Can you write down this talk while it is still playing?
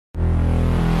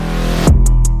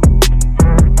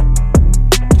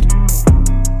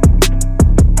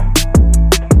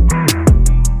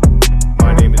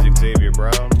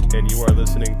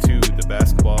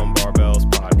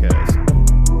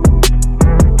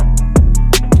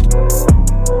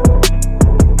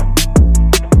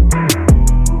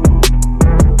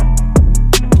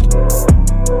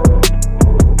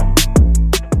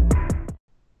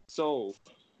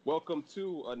welcome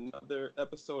to another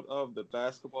episode of the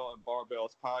Basketball and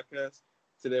Barbells podcast.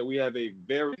 Today we have a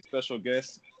very special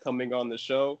guest coming on the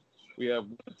show. We have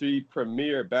three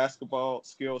premier basketball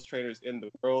skills trainers in the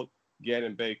world,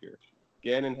 Ganon Baker.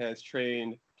 Ganon has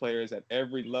trained players at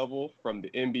every level from the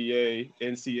NBA,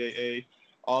 NCAA,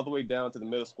 all the way down to the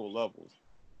middle school levels.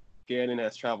 Ganon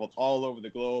has traveled all over the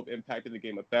globe, impacted the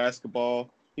game of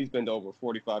basketball. He's been to over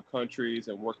 45 countries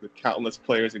and worked with countless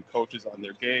players and coaches on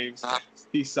their games.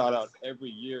 He's sought out every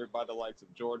year by the likes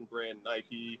of Jordan Brand,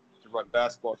 Nike, to run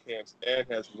basketball camps, and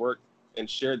has worked and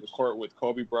shared the court with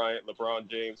Kobe Bryant, LeBron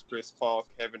James, Chris Paul,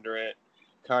 Kevin Durant,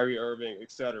 Kyrie Irving,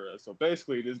 etc. So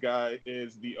basically, this guy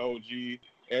is the OG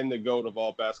and the GOAT of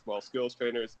all basketball skills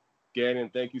trainers. Ganon,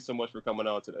 thank you so much for coming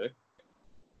on today.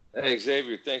 Hey,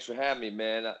 Xavier, thanks for having me,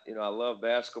 man. I love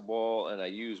basketball and I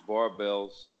use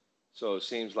barbells. So it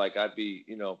seems like I'd be,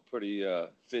 pretty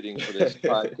fitting for this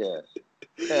podcast.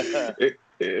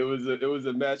 it was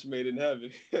a match made in heaven.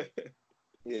 Yeah,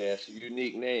 it's a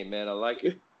unique name, man. I like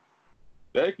it.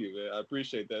 Thank you, man. I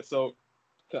appreciate that. So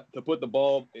to put the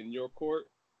ball in your court,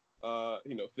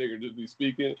 figuratively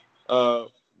speaking,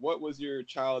 what was your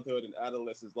childhood and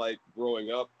adolescence like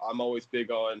growing up? I'm always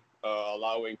big on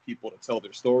allowing people to tell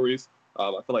their stories. I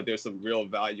feel like there's some real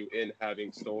value in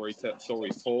having stories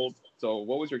told. So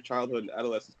what was your childhood and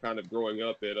adolescence kind of growing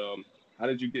up? And how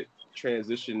did you get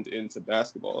transitioned into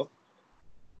basketball?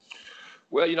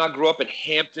 Well, I grew up in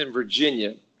Hampton,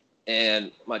 Virginia,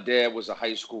 and my dad was a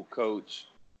high school coach,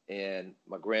 and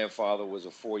my grandfather was a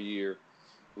 4-year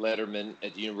letterman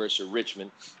at the University of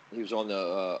Richmond. He was on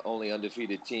the only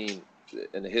undefeated team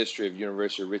in the history of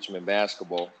University of Richmond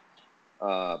basketball.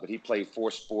 But he played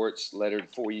 4 sports, lettered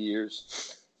 4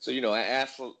 years. So,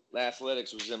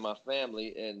 athletics was in my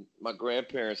family, and my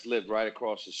grandparents lived right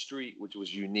across the street, which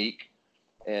was unique.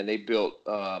 And they built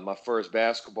my first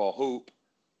basketball hoop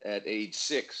at age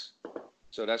 6.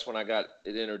 So that's when I got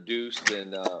it introduced.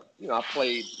 And, I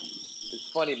played. It's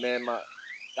funny, man.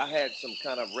 I had some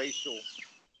kind of racial,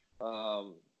 a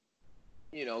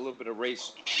little bit of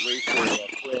racial friends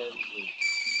and a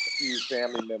few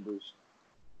family members.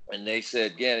 And they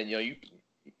said, Gannon, you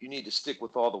need to stick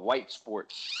with all the white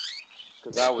sports.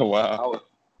 Because I was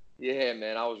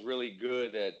really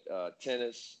good at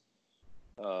tennis,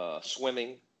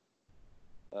 swimming,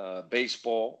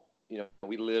 baseball.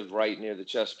 We lived right near the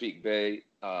Chesapeake Bay.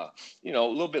 A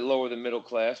little bit lower than middle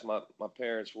class. My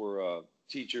parents were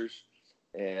teachers,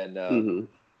 and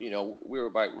we were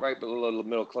right below the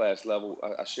middle class level.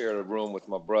 I shared a room with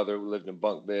my brother. We lived in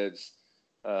bunk beds.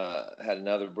 Had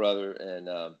another brother,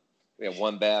 and we had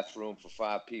 1 bathroom for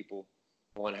 5 people,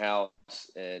 1 house,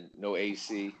 and no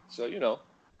AC. So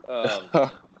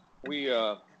we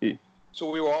were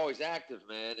always active,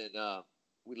 man, and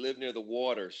we lived near the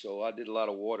water, so I did a lot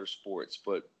of water sports.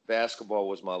 But basketball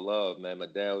was my love, man. My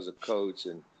dad was a coach,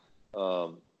 and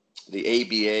the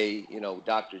ABA,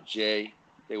 Dr. J,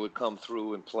 they would come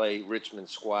through and play Richmond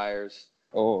Squires.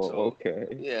 Oh, so, okay.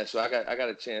 Yeah, so I got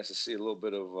a chance to see a little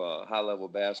bit of high-level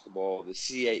basketball, the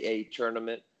CAA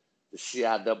tournament, the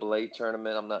CIAA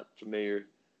tournament. I'm not sure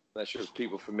if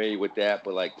people are familiar with that,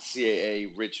 but like the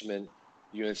CAA, Richmond,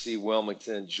 UNC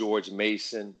Wilmington, George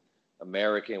Mason,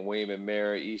 American, William &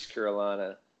 Mary, East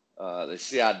Carolina, the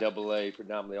CIAA,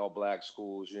 predominantly all black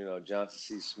schools, Johnson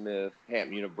C. Smith,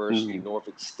 Hampton University,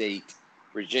 Norfolk State,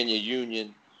 Virginia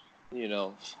Union, they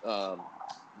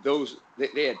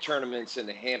had tournaments in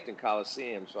the Hampton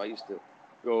Coliseum, so I used to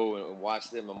go and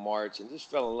watch them in March and just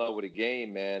fell in love with the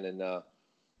game, man. And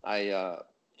I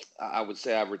would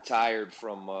say I retired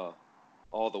from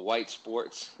all the white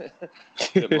sports that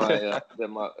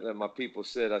my people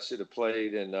said I should have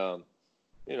played, and I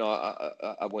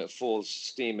went full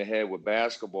steam ahead with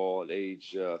basketball at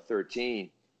age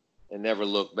 13 and never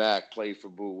looked back. Played for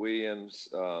Boo Williams.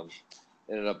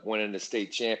 Ended up winning the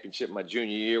state championship my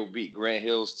junior year. We beat Grant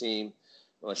Hill's team.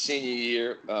 My senior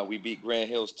year, we beat Grant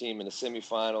Hill's team in the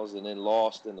semifinals and then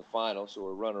lost in the finals, so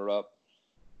we're runner-up.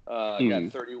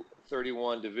 Got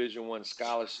 31 Division I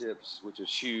scholarships, which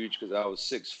is huge because I was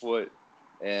 6 foot,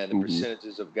 and the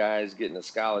percentages of guys getting a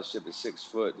scholarship at 6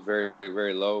 foot is very,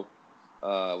 very low.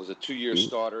 I was a 2-year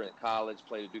starter in college,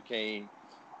 played at Duquesne.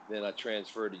 Then I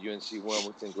transferred to UNC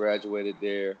Wilmington, graduated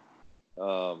there.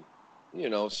 So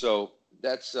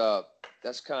that's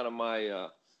kind of my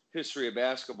history of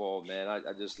basketball, man.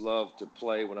 I just loved to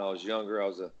play when I was younger. I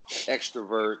was an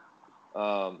extrovert.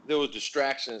 There was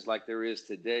distractions like there is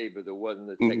today, but there wasn't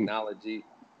the technology,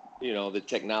 the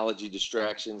technology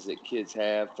distractions that kids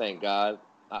have. Thank God.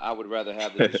 I would rather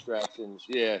have the distractions.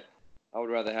 Yeah, I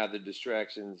would rather have the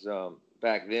distractions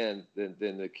back then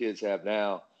than the kids have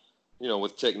now.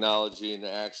 with technology and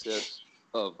the access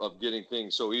of getting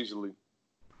things so easily.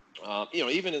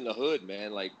 Even in the hood,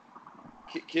 man, like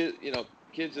kids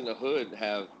in the hood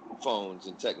have phones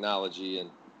and technology, and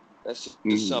that's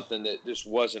just something that just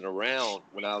wasn't around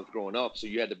when I was growing up. So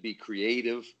you had to be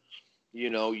creative.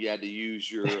 You had to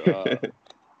use your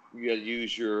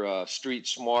street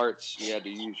smarts. You had to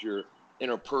use your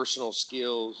interpersonal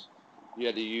skills. You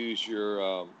had to use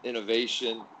your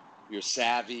innovation, your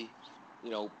savvy.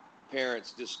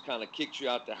 Parents just kind of kicked you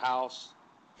out the house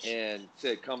and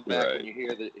said, "Come back when you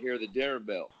hear the dinner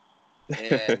bell."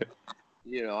 And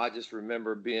I just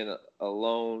remember being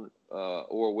alone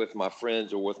or with my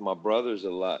friends or with my brothers a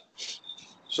lot.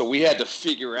 So we had to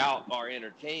figure out our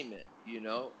entertainment,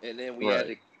 and then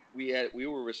we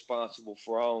were responsible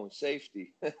for our own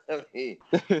safety. I mean,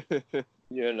 it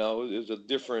was a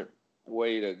different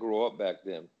way to grow up back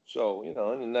then. So, in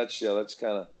a nutshell, that's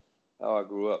kind of how I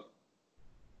grew up.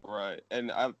 Right.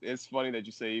 And it's funny that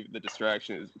you say the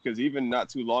distractions, because even not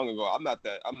too long ago, I'm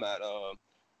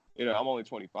only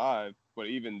 25, but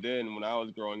even then when I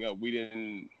was growing up, we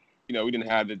didn't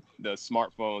have the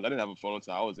smartphones. I didn't have a phone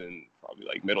until I was in probably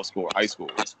like middle school or high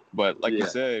school. But like you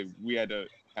said, we had to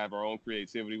have our own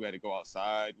creativity. We had to go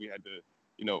outside. We had to,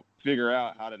 figure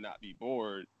out how to not be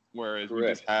bored. Whereas we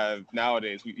just have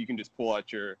nowadays, you can just pull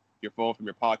out your phone from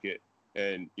your pocket,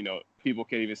 and, people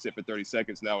can't even sit for 30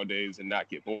 seconds nowadays and not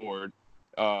get bored.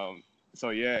 So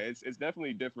yeah, it's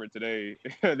definitely different today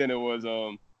than it was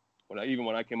when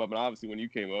I came up, and obviously when you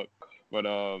came up. But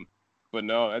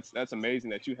no, that's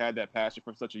amazing that you had that passion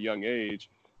from such a young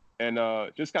age. And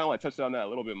just kind of like touch on that a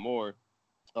little bit more.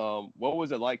 What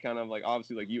was it like? Kind of like,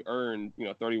 obviously, like, you earned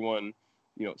 31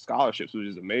 scholarships, which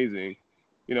is amazing.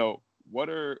 What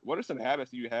are some habits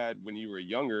that you had when you were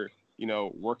younger?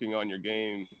 Working on your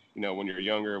game. When you were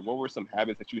younger, what were some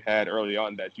habits that you had early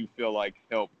on that you feel like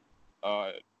helped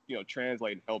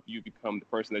translate and help you become the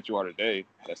person that you are today,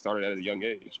 that started at a young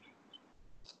age?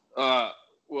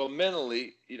 Well,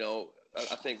 mentally,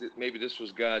 I think that maybe this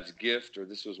was God's gift, or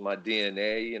this was my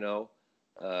DNA,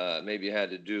 maybe it had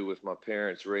to do with my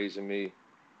parents raising me,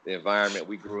 the environment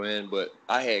we grew in, but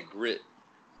I had grit.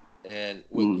 And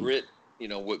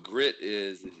what grit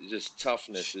is just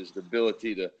toughness, is the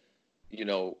ability to,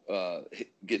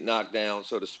 get knocked down,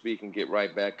 so to speak, and get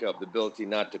right back up, the ability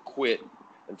not to quit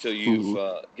until you've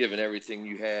given everything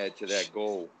you had to that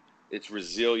goal. It's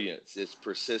resilience, it's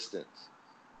persistence.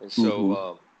 And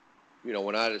so,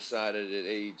 when I decided at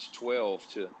age 12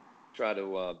 to try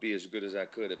to be as good as I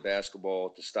could at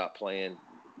basketball, to stop playing,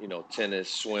 tennis,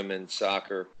 swimming,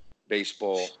 soccer,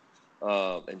 baseball,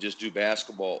 and just do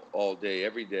basketball all day,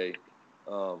 every day,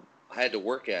 I had to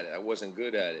work at it. I wasn't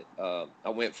good at it. I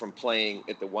went from playing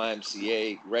at the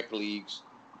YMCA rec leagues,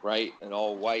 right, an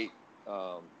all white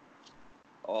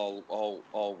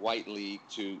league,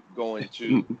 to going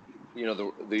to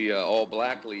the all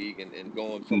black league, and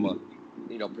going from a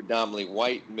predominantly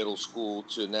white middle school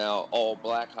to now all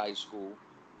black high school.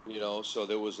 So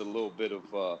there was a little bit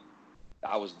of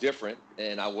I was different,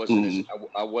 and I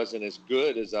wasn't as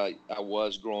good as I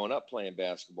was growing up playing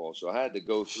basketball. So I had to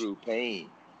go through pain.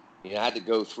 I had to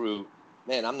go through,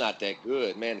 man, I'm not that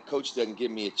good. Man, the coach doesn't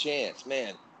give me a chance.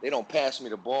 Man, they don't pass me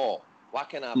the ball. Why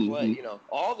can't I play?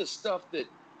 All the stuff that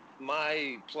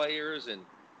my players and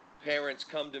parents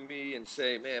come to me and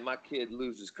say, man, my kid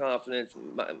loses confidence.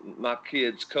 My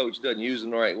kid's coach doesn't use them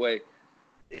the right way.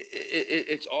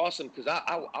 It's awesome, because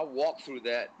I walked through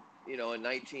that, in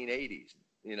 1980s,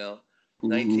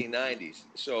 1990s.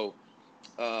 So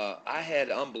I had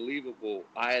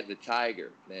I had the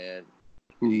tiger, man,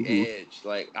 the edge.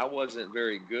 Like, I wasn't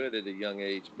very good at a young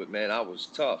age, but man, I was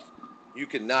tough. You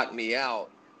could knock me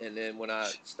out, and then when I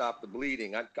stop the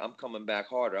bleeding, I'm coming back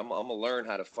harder. I'm gonna learn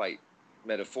how to fight,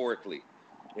 metaphorically,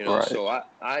 Right. So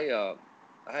I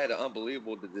had an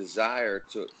unbelievable desire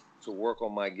to work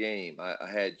on my game. I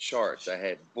had charts, I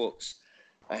had books,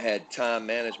 I had time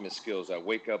management skills. I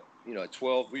wake up, at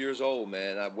 12 years old,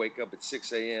 man, I'd wake up at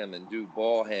 6 a.m. and do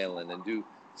ball handling, and do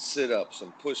sit-ups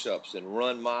and push-ups, and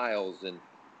run miles, and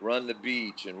run the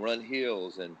beach, and run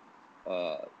hills, and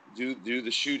do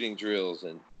the shooting drills,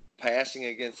 and passing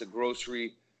against a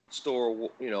grocery store,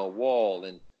 wall,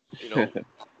 and,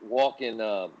 walking,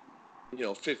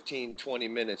 15, 20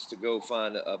 minutes to go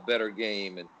find a better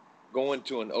game, and going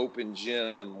to an open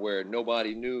gym where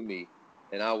nobody knew me.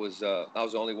 And I was the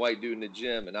only white dude in the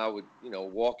gym, and I would,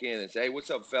 walk in and say, "Hey,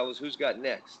 what's up, fellas? Who's got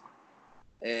next?"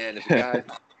 And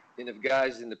if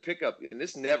guys in the pickup, and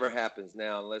this never happens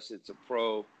now unless it's a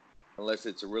pro, unless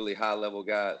it's a really high level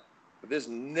guy, but this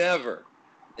never.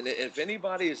 And if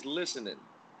anybody is listening,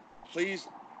 please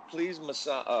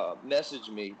message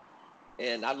me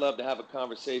and I'd love to have a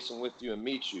conversation with you and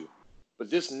meet you. But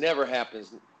this never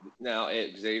happens now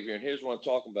at Xavier, and here's what I'm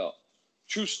talking about.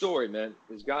 True story, man.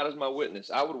 As God is my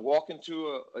witness. I would walk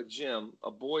into a gym,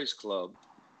 a boys club,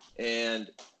 and,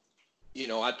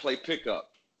 I'd play pickup,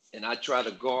 and I'd try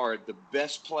to guard the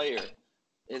best player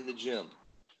in the gym.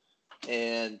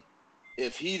 And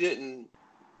if he didn't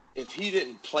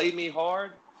play me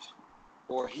hard,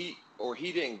 or he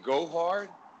didn't go hard,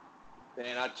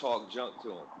 man, I'd talk junk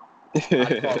to him.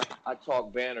 I'd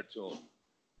talk banner to him.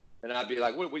 And I'd be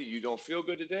like, what you don't feel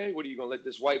good today? What are you going to let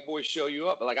this white boy show you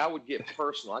up? Like, I would get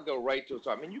personal. I'd go right to it.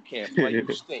 I mean, you can't play.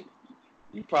 You stink.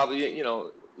 You probably,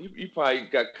 you probably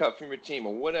got cut from your team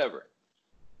or whatever.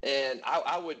 And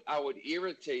I would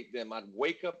irritate them. I'd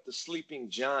wake up the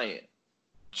sleeping giant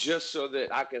just so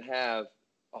that I could have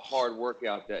a hard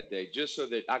workout that day, just so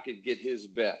that I could get his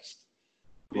best.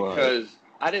 Because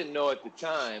I didn't know at the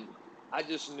time. I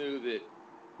just knew that,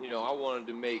 I wanted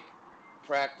to make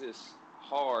practice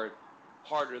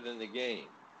harder than the game.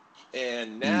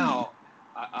 And now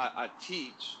I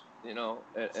teach, and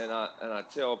I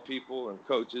tell people and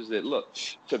coaches that, look,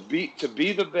 to be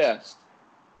the best,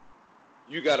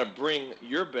 you got to bring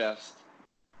your best,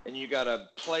 and you got to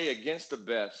play against the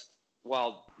best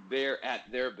while they're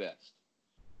at their best.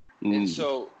 And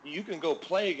so you can go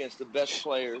play against the best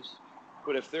players,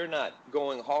 but if they're not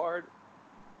going hard,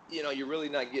 you're really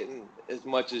not getting as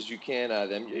much as you can out of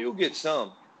them. You'll get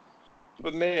some.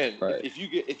 But man, if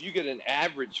you get an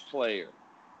average player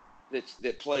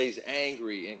that plays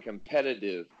angry and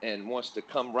competitive and wants to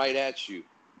come right at you,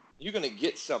 you're going to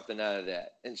get something out of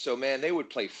that. And so, man, they would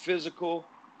play physical.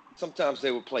 Sometimes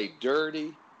they would play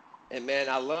dirty. And, man,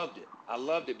 I loved it. I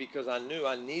loved it because I knew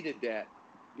I needed that,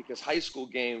 because high school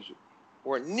games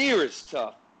weren't near as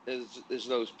tough as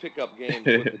those pickup games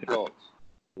with adults.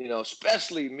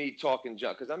 Especially me talking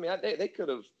junk. Because, I mean, they could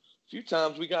have – a few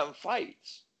times we got in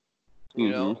fights.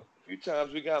 A few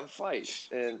times we got in fights.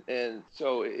 And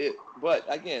so but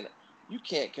again, you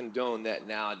can't condone that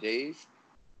nowadays.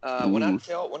 When I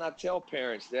tell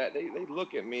parents that, they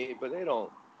look at me, but they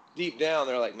don't, deep down,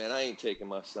 they're like, man, I ain't taking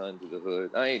my son to the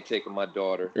hood. I ain't taking my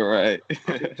daughter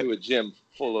to a gym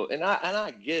full of, and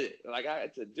I get it. Like,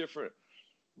 it's a different,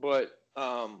 but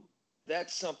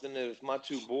that's something that if my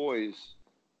two boys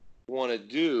want to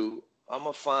do, I'm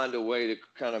going to find a way to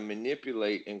kind of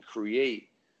manipulate and create,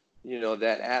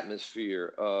 that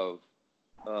atmosphere of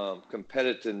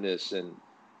competitiveness and,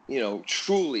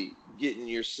 truly getting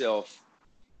yourself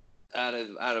out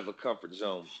of a comfort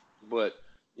zone. But,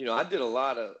 I did a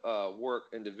lot of work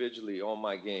individually on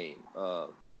my game.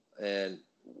 And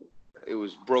it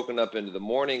was broken up into the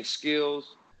morning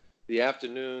skills, the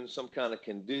afternoon, some kind of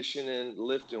conditioning,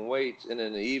 lifting weights, and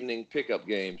then the evening pickup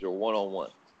games or one-on-one.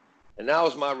 And that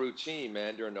was my routine,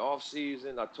 man. During the off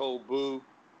season, I told Boo,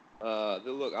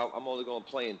 look, I'm only going to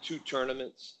play in 2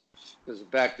 tournaments, because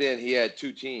back then he had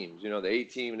 2 teams, the A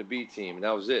team and the B team, and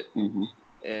that was it.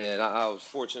 And I was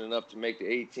fortunate enough to make the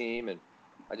A team, and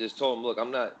I just told him, look,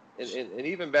 I'm not, and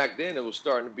even back then it was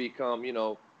starting to become,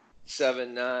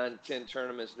 7, 9, 10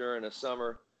 tournaments during the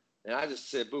summer. And I just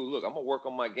said, Boo, look, I'm going to work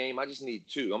on my game. I just need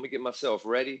 2. I'm going to get myself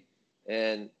ready.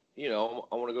 And, I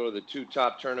want to go to the 2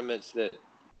 top tournaments that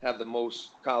have the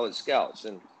most college scouts.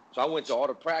 And so I went to all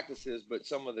the practices, but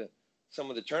some of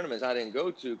the tournaments I didn't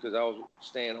go to because I was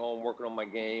staying home working on my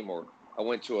game, or I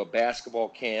went to a basketball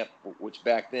camp, which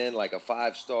back then, like a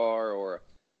 5-star or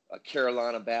a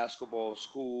Carolina basketball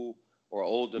school or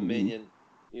Old Dominion,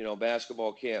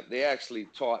 basketball camp. They actually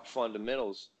taught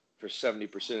fundamentals for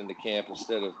 70% of the camp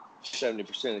instead of 70%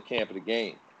 of the camp of the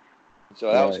game.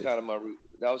 So that was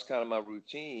kind of my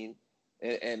routine,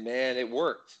 and man, it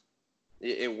worked.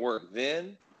 It worked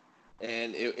then,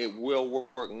 and it will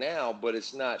work now, but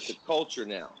it's not the culture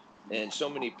now. And so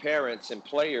many parents and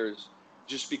players,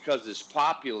 just because it's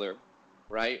popular,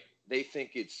 right? They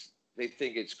think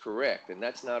it's correct, and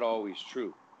that's not always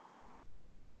true.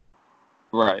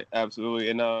 Right, absolutely.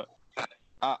 And I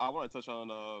want to touch on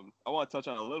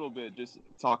a little bit, just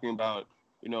talking about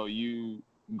you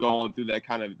going through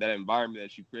that environment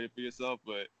that you created for yourself,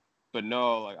 but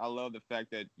no, like, I love the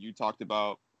fact that you talked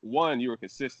about, one, you were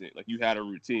consistent. Like, you had a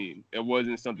routine. It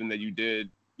wasn't something that you did,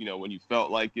 when you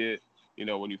felt like it,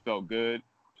 when you felt good.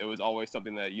 It was always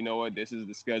something that, this is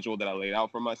the schedule that I laid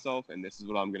out for myself, and this is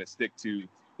what I'm going to stick to,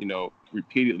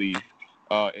 repeatedly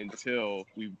until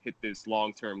we hit this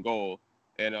long-term goal.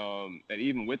 And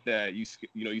even with that, you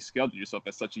scheduled yourself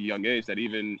at such a young age that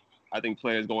even I think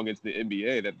players going into the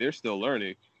NBA, that they're still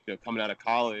learning, coming out of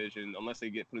college, and unless they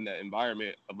get put in that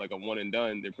environment of like a one and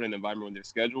done, they're put in an environment where they're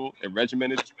scheduled and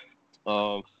regimented.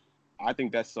 I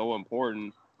think that's so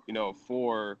important,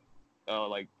 for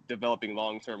like developing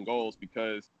long-term goals,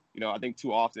 because I think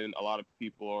too often a lot of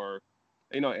people are,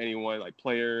 anyone, like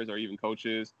players or even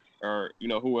coaches or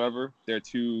whoever,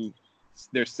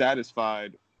 they're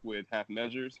satisfied with half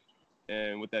measures.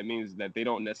 And what that means is that they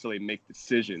don't necessarily make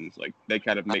decisions. Like, they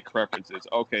kind of make preferences.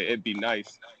 Okay, it'd be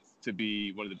nice to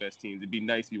be one of the best teams. It'd be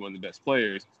nice to be one of the best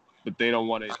players, but they don't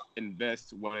want to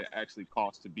invest what it actually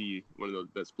costs to be one of those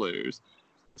best players.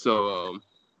 So,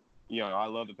 I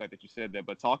love the fact that you said that.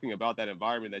 But talking about that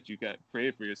environment that you got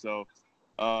created for yourself,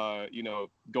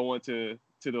 going to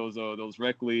those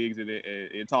rec leagues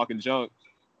and talking junk,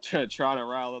 trying to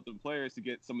rile up the players to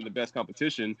get some of the best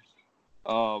competition.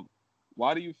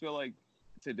 Why do you feel like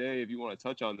today, if you want to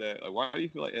touch on that, like, why do you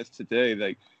feel like as today,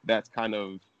 like, that's kind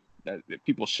of that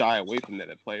people shy away from that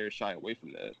players shy away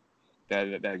from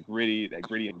that gritty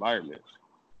environment?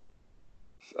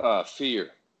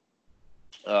 Fear.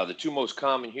 The two most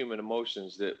common human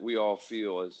emotions that we all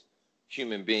feel as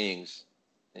human beings,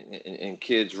 and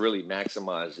kids really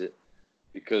maximize it,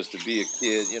 because to be a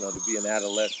kid, to be an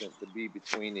adolescent, to be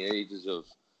between the ages of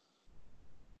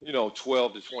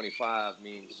 12 to 25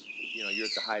 means, you're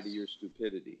at the height of your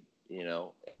stupidity,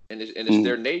 and it's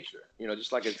their nature,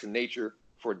 just like it's the nature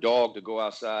for a dog to go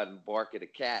outside and bark at a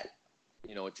cat.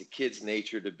 It's a kid's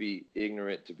nature to be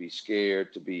ignorant, to be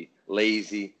scared, to be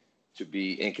lazy, to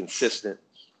be inconsistent,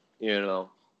 to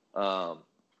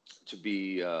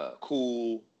be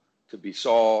cool, to be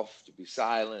soft, to be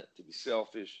silent, to be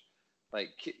selfish.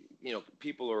 Like,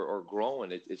 people are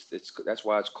growing. It's that's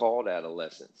why it's called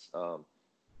adolescence.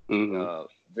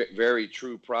 Very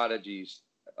true prodigies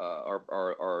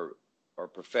are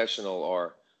professional,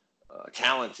 are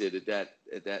talented at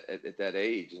that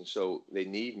age, and so they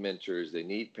need mentors, they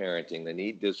need parenting, they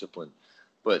need discipline.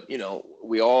 But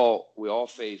we all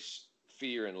face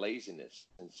fear and laziness,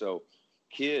 and so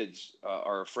kids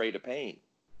are afraid of pain,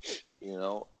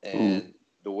 and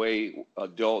the way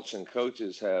adults and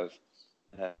coaches have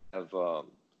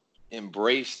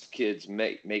embraced kids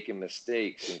making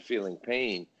mistakes and feeling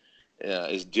pain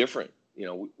is different.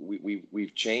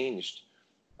 We've changed.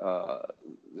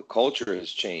 The culture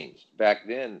has changed. Back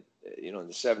then, in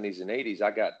the 70s and 80s,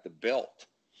 I got the belt.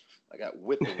 I got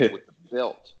whippings with the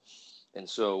belt. And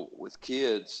so with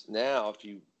kids now, if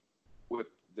you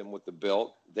whip them with the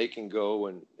belt, they can go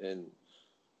and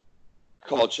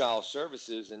call child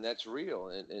services, and that's real.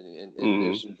 And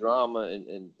there's some drama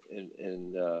and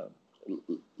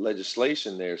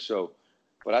legislation there. So,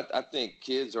 but I think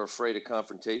kids are afraid of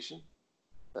confrontation.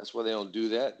 That's why they don't do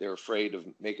that. They're afraid of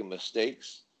making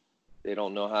mistakes. They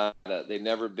don't know they've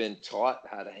never been taught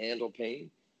how to handle pain.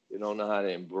 They don't know how to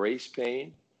embrace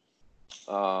pain.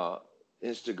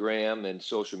 Instagram and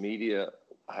social media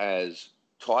has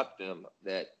taught them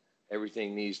that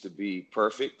everything needs to be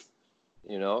perfect,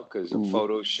 because of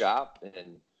Photoshop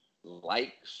and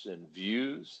likes and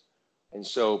views. And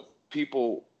so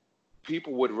people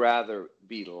would rather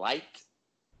be liked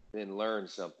than learn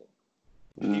something.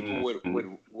 People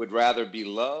would rather be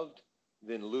loved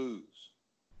than lose.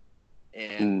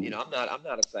 And I'm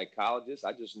not a psychologist.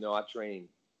 I just know I train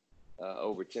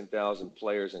over 10,000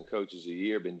 players and coaches a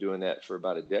year. Been doing that for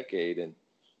about a decade, and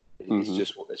it's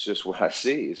just what I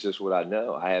see. It's just what I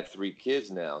know. I have 3 kids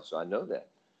now, so I know that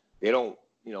they don't,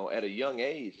 at a young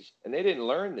age, and they didn't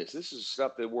learn this. This is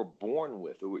stuff that we're born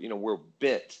with. We're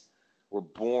bent. We're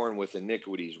born with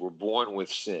iniquities. We're born with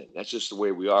sin. That's just the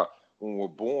way we are. When we're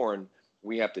born,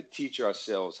 we have to teach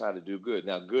ourselves how to do good.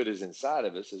 Now, good is inside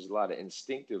of us. There's a lot of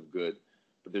instinctive good,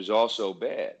 but there's also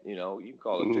bad. You can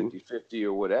call it 50-50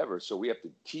 or whatever. So we have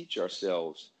to teach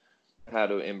ourselves how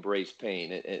to embrace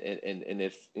pain. And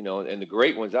if, and the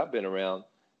great ones I've been around,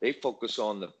 they focus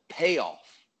on the payoff,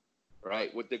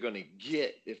 right? What they're going to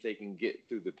get if they can get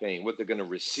through the pain, what they're going to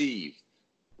receive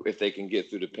if they can get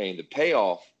through the pain. The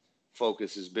payoff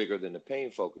focus is bigger than the pain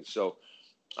focus. So,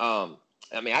 I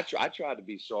tried to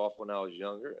be soft when I was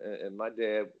younger, and my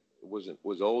dad was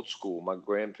old school. My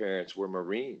grandparents were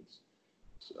Marines.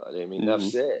 So, enough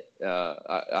said.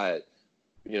 My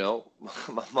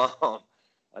mom,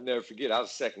 I never forget, I was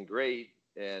 2nd grade,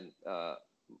 and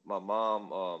my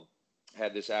mom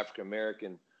had this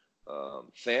African-American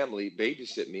family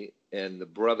babysit me, and the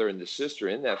brother and the sister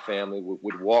in that family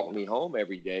would walk me home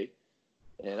every day.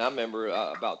 And I remember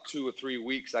about 2 or 3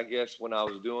 weeks, I guess, when I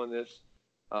was doing this,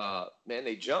 man,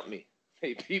 they jumped me.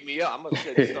 They beat me up. I must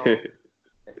have said something.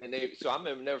 So I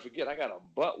never forget, I got a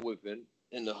butt whipping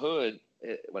in the hood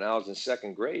when I was in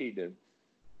 2nd grade.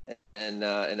 And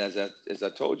as I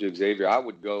told you, Xavier, I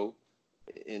would go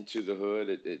into the hood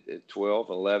at 12,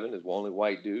 11 as only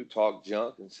white dude, talk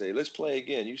junk and say, let's play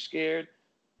again. You scared?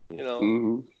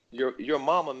 your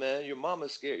mama, man. Your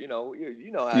mama's scared. You know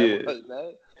how it Yeah. was,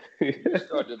 man. You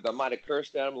start to, I might have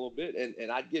cursed at him a little bit,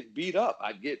 and I'd get beat up.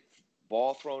 I'd get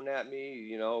ball thrown at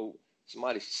me.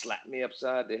 Somebody slapped me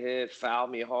upside the head, foul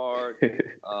me hard,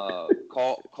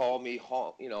 call me,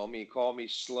 call me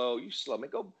slow. You slow, man.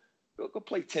 Go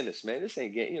play tennis, man. This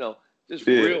ain't getting, just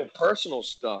Yeah. real personal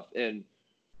stuff. And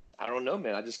I don't know,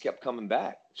 man. I just kept coming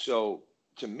back. So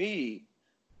to me,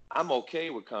 I'm okay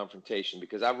with confrontation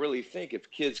because I really think if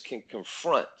kids can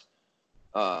confront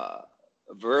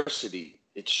adversity,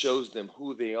 it shows them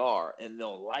who they are and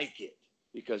they'll like it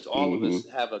because all of us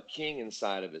have a king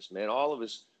inside of us, man. All of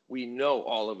us, we know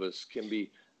all of us can be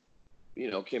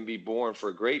born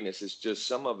for greatness. It's just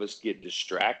some of us get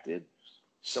distracted.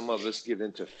 Some of us get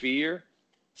into fear.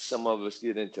 Some of us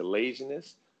get into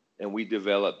laziness and we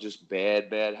develop just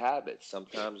bad habits.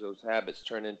 Sometimes those habits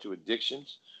turn into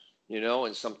addictions,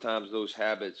 and sometimes those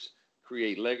habits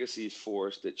create legacies for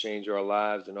us that change our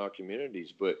lives and our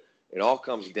communities. But it all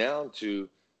comes down to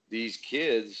these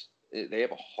kids, they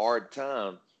have a hard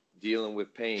time dealing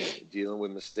with pain, dealing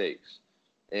with mistakes.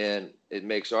 And it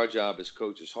makes our job as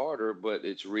coaches harder, but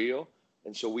it's real.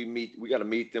 And so we got to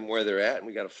meet them where they're at, and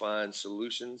we got to find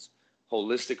solutions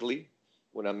holistically.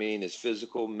 What I mean is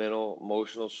physical, mental,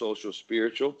 emotional, social,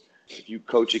 spiritual. If you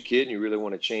coach a kid and you really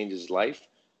want to change his life,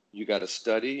 you got to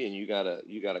study and you got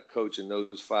to coach in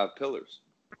those 5 pillars.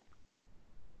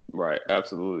 Right.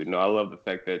 Absolutely. No, I love the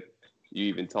fact that you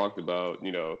even talked about,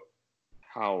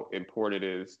 how important it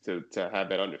is to have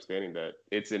that understanding that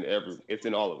it's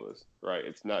in all of us, right?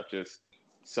 It's not just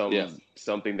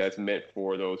something that's meant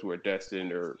for those who are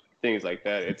destined or things like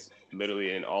that. It's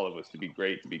literally in all of us to be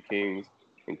great, to be kings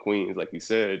and queens, like you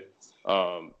said.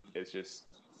 It's just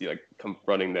like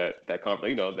confronting that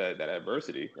conflict, that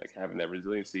adversity, like having that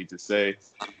resiliency to say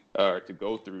or to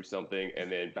go through something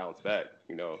and then bounce back.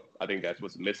 I think that's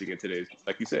what's missing in today's,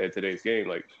 like you said, today's game.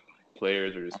 Like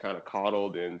players are just kind of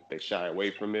coddled and they shy away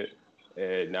from it.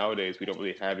 And nowadays we don't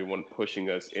really have anyone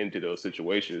pushing us into those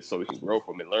situations so we can grow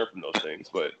from and learn from those things.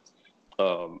 But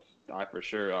I for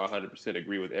sure 100%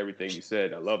 agree with everything you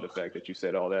said. I love the fact that you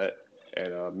said all that.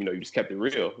 And, you just kept it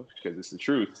real because it's the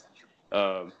truth.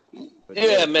 But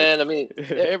yeah, man. I mean,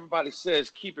 everybody says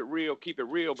keep it real,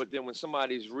 but then when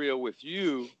somebody's real with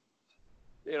you,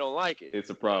 they don't like it. It's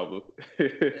a problem.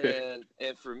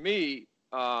 and for me,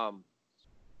 I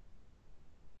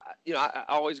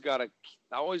always gotta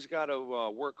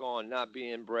work on not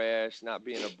being brash, not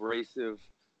being abrasive,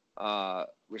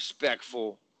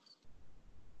 respectful.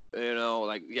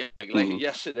 Like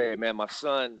yesterday, man, my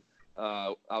son.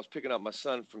 I was picking up my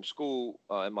son from school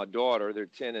and my daughter. They're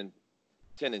 10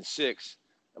 and 6,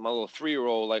 and my little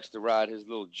 3-year-old likes to ride his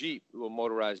little Jeep, little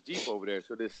motorized Jeep over there.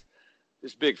 So this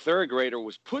big 3rd grader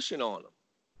was pushing on him,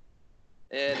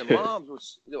 and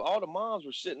all the moms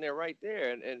were sitting there right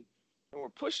there, and were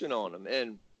pushing on him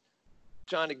and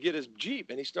trying to get his Jeep,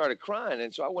 and he started crying.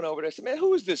 And so I went over there and said, "Man,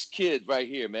 who is this kid right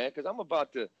here, man? Because I'm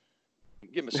about to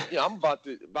give him, I'm about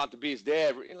to be his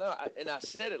dad." And I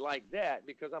said it like that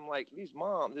because I'm like, the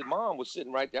mom was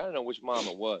sitting right there. I don't know which mom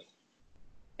it was.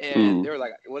 And they were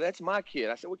like, "Well, that's my kid."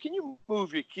 I said, "Well, can you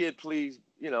move your kid, please?"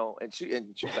 And she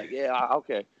was like, "Yeah,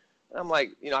 okay." And I'm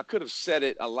like, I could have said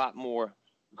it a lot more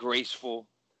graceful.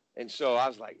 And so I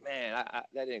was like, man,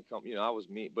 that didn't come. I was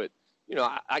mean, but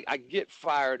I get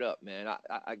fired up, man.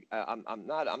 I'm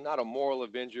not a moral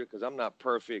avenger because I'm not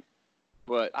perfect.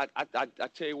 But I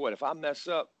tell you what, if I mess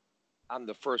up, I'm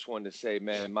the first one to say,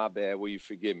 "Man, my bad. Will you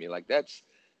forgive me?" Like and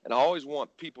I always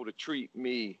want people to treat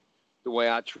me the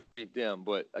way I treat them.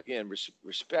 But again,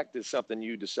 respect is something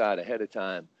you decide ahead of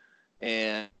time.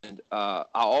 And I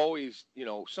always,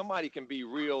 somebody can be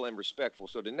real and respectful.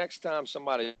 So the next time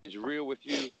somebody is real with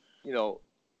you,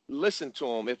 listen to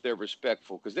them if they're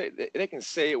respectful, because they can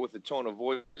say it with a tone of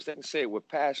voice. They can say it with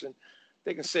passion.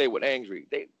 They can say it with angry.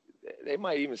 They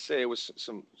might even say it with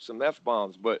some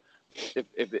F-bombs. But if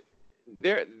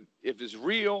it's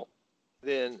real,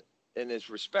 then and it's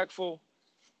respectful,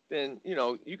 then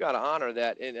you got to honor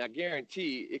that. And I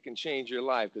guarantee it can change your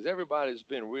life, because everybody that's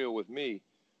been real with me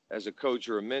as a coach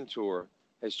or a mentor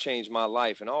has changed my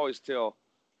life. And I always tell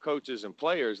coaches and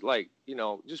players, like,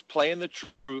 just playing the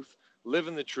truth,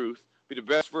 living the truth, be the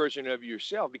best version of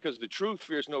yourself, because the truth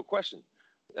fears no question.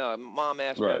 Mom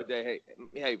asked me the other day,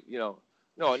 hey,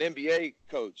 an NBA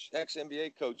coach,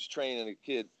 ex-NBA coach training a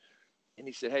kid, and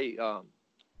he said, "Hey,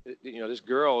 this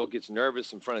girl gets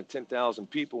nervous in front of 10,000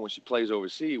 people when she plays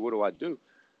overseas. What do I do?"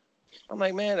 I'm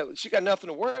like, man, she got nothing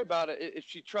to worry about if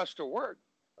she trusts her work.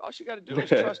 All she got to do is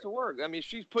trust her work. I mean, if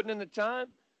she's putting in the time,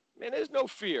 man, there's no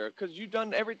fear, because you've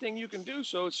done everything you can do.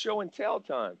 So it's show and tell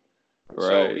time.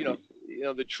 Right. So,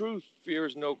 the truth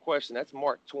fears no question. That's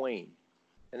Mark Twain.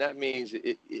 And that means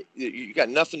you got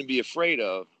nothing to be afraid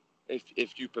of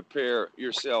if you prepare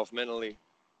yourself mentally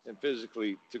and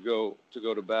physically to go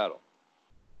to battle.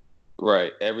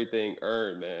 Right. Everything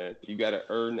earned, man. You got to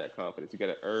earn that confidence. You got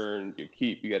to earn your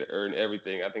keep. You got to earn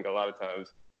everything. I think a lot of times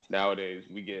nowadays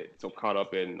we get so caught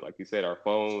up in, like you said, our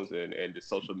phones and just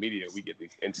social media. We get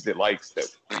these instant likes that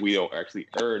we don't actually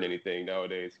earn anything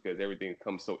nowadays because everything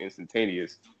comes so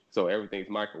instantaneous. So everything's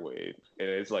microwave. And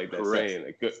it's like that Correct. saying,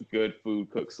 like good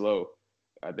food cooks slow.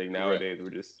 I think nowadays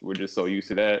Correct. we're just so used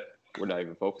to that. We're not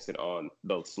even focusing on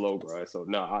the slow grind. So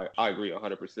no, I agree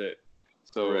 100%.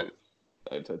 So Correct.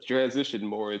 to transition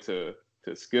more into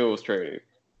skills training.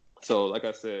 So, like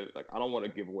I said, like I don't want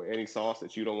to give away any sauce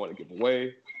that you don't want to give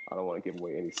away. I don't want to give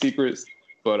away any secrets.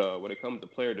 But when it comes to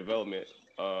player development,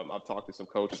 I've talked to some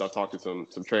coaches, I've talked to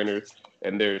some trainers,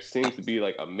 and there seems to be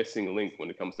like a missing link when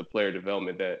it comes to player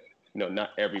development that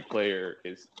not every player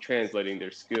is translating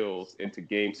their skills into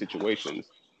game situations.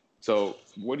 So,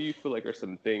 what do you feel like are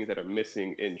some things that are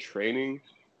missing in training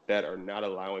that are not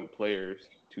allowing players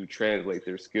to translate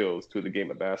their skills to the game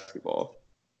of basketball?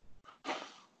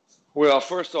 Well,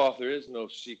 first off, there is no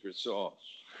secret sauce.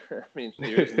 I mean,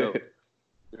 there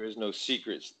is no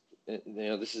secrets.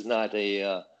 This is not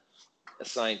a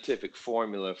scientific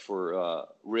formula for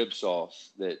rib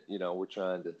sauce that we're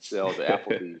trying to sell to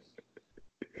Applebee's.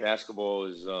 Basketball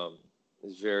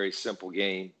is very simple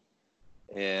game,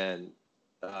 and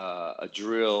a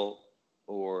drill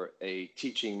or a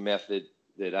teaching method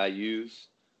that I use.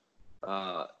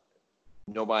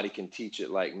 Nobody can teach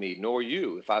it like me, nor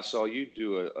you. If I saw you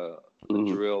do a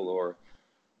drill or,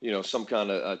 some kind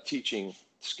of teaching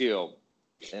skill,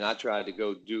 and I tried to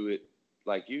go do it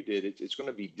like you did, it's going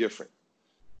to be different.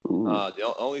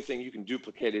 The only thing you can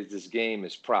duplicate in this game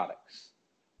is products,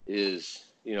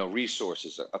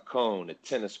 resources, a cone, a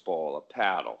tennis ball, a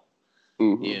paddle,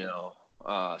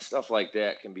 stuff like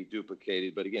that can be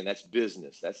duplicated. But again, that's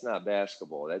business. That's not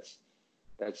basketball. That's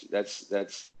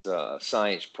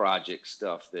science project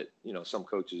stuff that some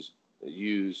coaches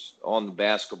use on the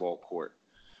basketball court.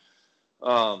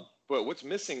 But what's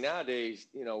missing nowadays,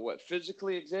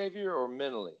 physically, Xavier, or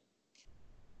mentally?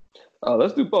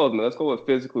 Let's do both, man. Let's go with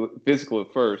physical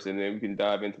at first, and then we can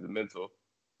dive into the mental.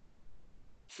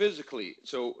 Physically,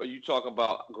 so are you talking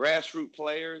about grassroots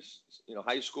players,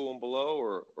 high school and below,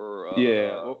 or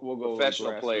we'll go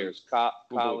professional players,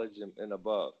 college and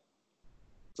above?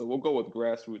 So we'll go with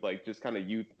grassroots, like just kind of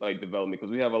youth like development,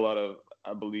 because we have a lot of,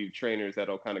 I believe, trainers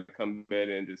that'll kind of come in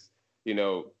and just,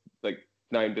 like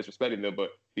not even disrespecting them,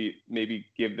 but maybe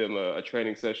give them a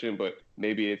training session, but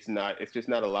maybe it's just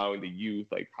not allowing the youth,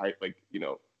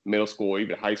 middle school or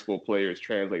even high school players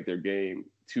translate their game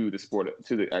to the sport,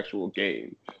 to the actual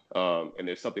game. And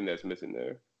there's something that's missing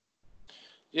there.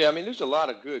 Yeah, I mean, there's a lot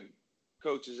of good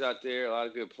coaches out there, a lot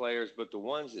of good players, but the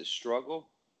ones that struggle,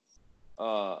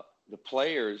 the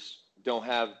players don't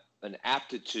have an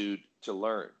aptitude to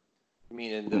learn,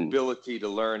 meaning the ability to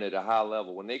learn at a high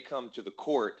level. When they come to the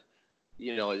court,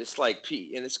 it's like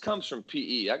PE, and this comes from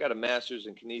PE. I got a master's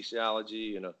in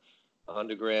kinesiology and an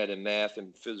undergrad in math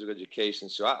and physical education.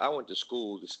 So I went to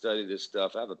school to study this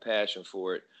stuff. I have a passion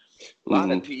for it.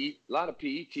 A lot of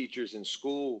PE teachers in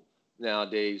school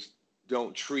nowadays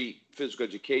don't treat physical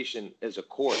education as a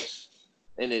course.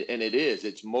 And it is.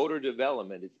 It's motor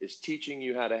development. It's teaching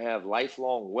you how to have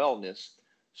lifelong wellness,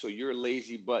 so your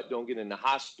lazy butt don't get in the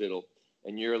hospital,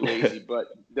 and your lazy butt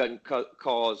doesn't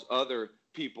cause other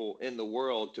people in the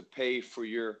world to pay for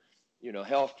your,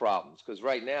 health problems. Because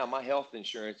right now, my health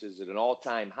insurance is at an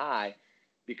all-time high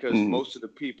because most of the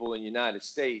people in the United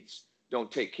States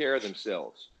don't take care of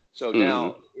themselves. So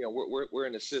now, we're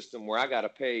in a system where I got to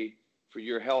pay for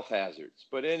your health hazards.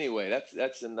 But anyway,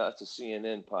 that's a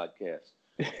CNN podcast.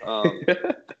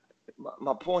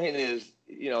 My point is,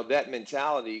 that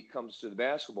mentality comes to the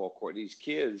basketball court. These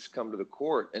kids come to the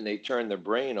court and they turn their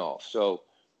brain off. So,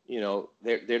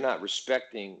 they're not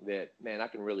respecting that, man, I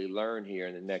can really learn here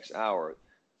in the next hour.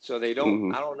 So they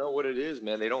don't, I don't know what it is,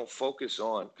 man. They don't focus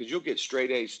on, because you'll get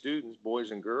straight A students,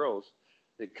 boys and girls,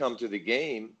 that come to the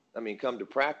game, come to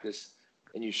practice,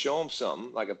 and you show them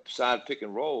something like a side pick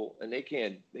and roll, and they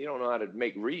don't know how to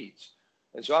make reads.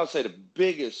 And so I would say the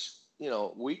biggest,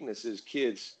 weakness is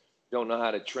kids don't know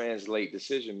how to translate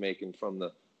decision-making from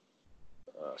the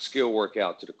skill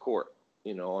workout to the court,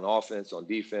 on offense, on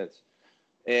defense.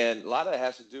 And a lot of it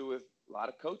has to do with a lot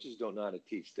of coaches don't know how to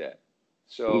teach that.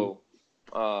 So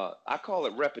I call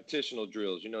it repetitional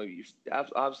drills.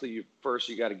 Obviously you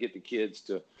got to get the kids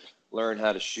to learn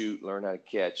how to shoot, learn how to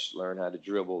catch, learn how to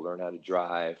dribble, learn how to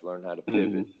drive, learn how to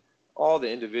pivot, all the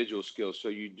individual skills. So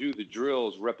you do the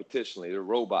drills repetitionally. They're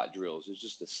robot drills. It's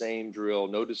just the same drill,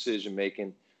 no decision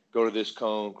making. Go to this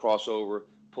cone, cross over,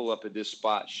 pull up at this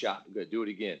spot, shot. Good. Do it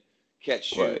again. Catch,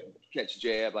 shoot, catch,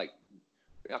 jab. Like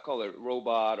I call it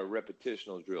robot or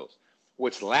repetitional drills.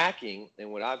 What's lacking,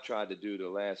 and what I've tried to do the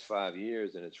last 5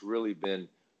 years, and it's really been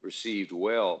received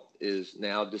well, is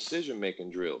now decision-making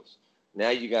drills. Now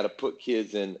you got to put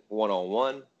kids in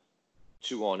 1-on-1,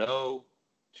 2-on-0,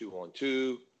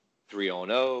 2-on-2,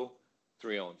 3-on-0,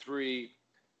 3-on-3,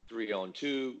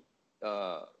 3-on-2,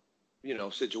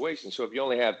 situations. So if you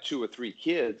only have 2 or 3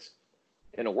 kids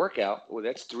in a workout, well,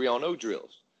 that's 3-on-0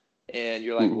 drills. And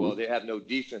you're like, well, they have no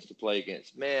defense to play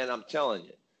against. Man, I'm telling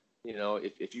you,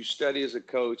 if you study as a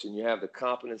coach and you have the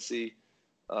competency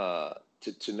to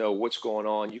know what's going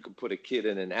on, you can put a kid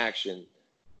in an action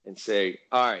and say,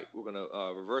 all right, we're going to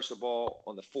reverse the ball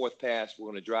on the 4th pass. We're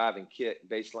going to drive and kick,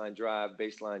 baseline drive,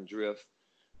 baseline drift.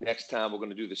 Next time, we're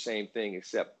going to do the same thing,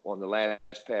 except on the last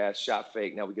pass, shot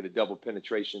fake. Now we get a double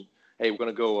penetration. Hey, we're going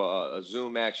to go a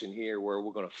zoom action here where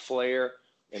we're going to flare,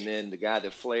 and then the guy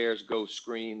that flares go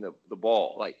screen the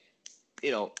ball. Like,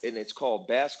 and it's called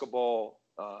basketball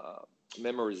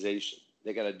memorization.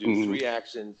 They got to do 3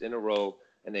 actions in a row,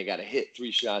 and they got to hit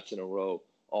 3 shots in a row,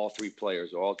 all 3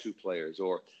 players or all 2 players.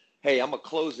 Or, hey, I'm going to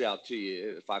close out to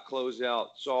you. If I close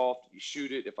out soft, you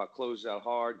shoot it. If I close out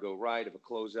hard, go right. If I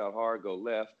close out hard, go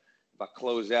left. If I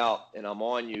close out and I'm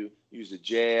on you, use a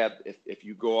jab. If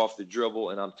you go off the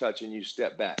dribble and I'm touching you,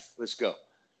 step back. Let's go.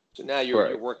 So now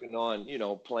you're working on,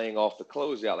 playing off the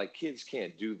closeout. Like, kids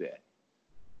can't do that.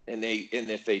 And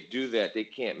if they do that, they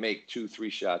can't make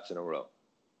 2-3 shots in a row.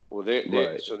 Well,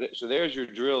 so there's your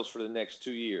drills for the next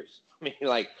 2 years. I mean,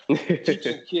 like,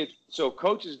 teaching kids. So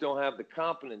coaches don't have the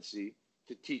competency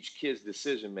to teach kids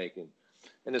decision making.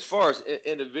 And as far as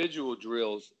individual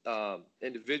drills,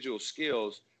 individual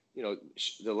skills,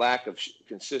 the lack of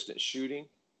consistent shooting,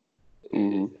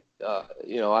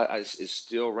 is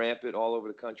still rampant all over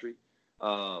the country,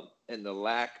 and the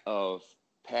lack of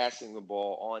passing the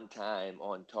ball on time,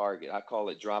 on target. I call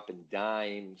it dropping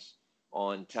dimes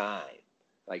on time.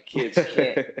 Like, kids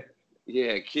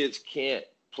can't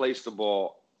place the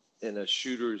ball in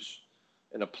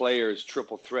a player's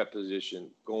triple threat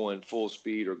position, going full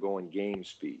speed or going game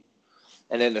speed.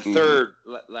 And then the third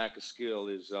lack of skill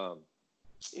is,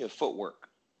 footwork,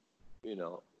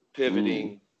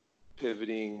 pivoting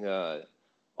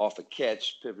off a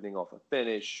catch, pivoting off a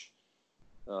finish,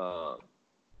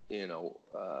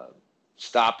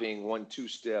 stopping 1-2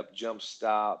 step, jump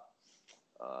stop,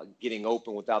 getting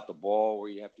open without the ball where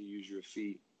you have to use your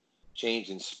feet,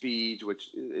 changing speeds,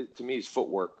 which to me is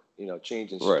footwork,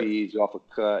 changing speeds off a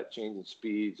cut, changing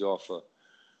speeds off a,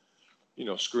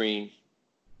 screen.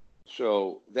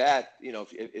 So that,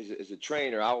 as a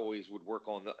trainer, I always would work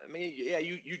on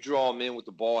you draw them in with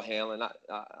the ball handling.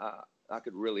 I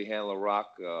could really handle a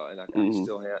rock, and I can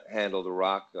still handle the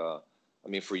rock.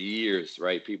 For years,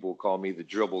 right? People would call me the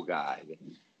dribble guy.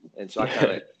 And so I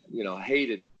kind of,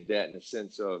 hated that in the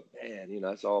sense of, man,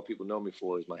 that's all people know me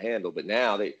for is my handle. But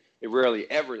now they rarely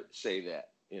ever say that,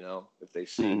 if they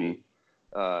see me.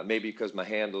 Maybe because my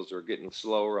handles are getting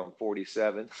slower. I'm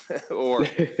 47, or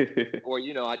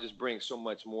I just bring so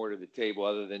much more to the table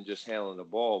other than just handling the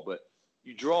ball. But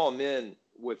you draw them in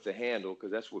with the handle because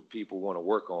that's what people want to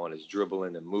work on is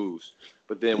dribbling and moves.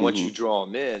 But then once you draw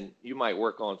them in, you might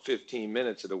work on 15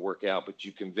 minutes of the workout, but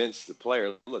you convince the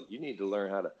player, look, you need to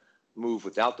learn how to move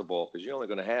without the ball because you're only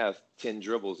going to have 10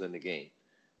 dribbles in the game,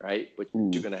 right? But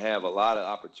you're going to have a lot of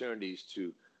opportunities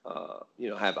to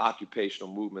have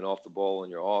occupational movement off the ball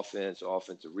in your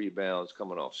offensive rebounds,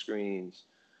 coming off screens,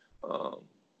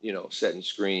 setting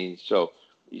screens. So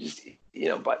you just,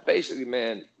 but basically,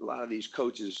 man, a lot of these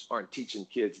coaches aren't teaching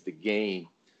kids the game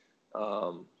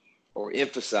or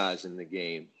emphasizing the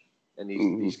game. And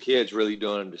these kids really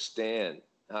don't understand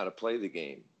how to play the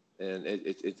game. And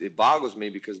it boggles me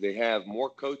because they have more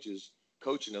coaches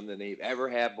coaching them than they've ever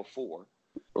had before.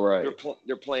 Right.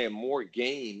 They're playing more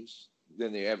games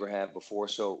than they ever have before.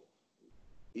 So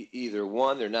either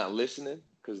one, they're not listening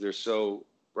because they're so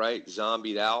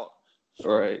zombied out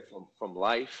from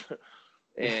life,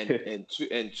 and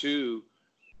two,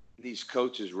 these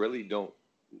coaches really don't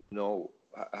know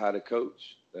how to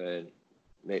coach, and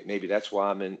maybe that's why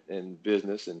I'm in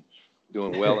business and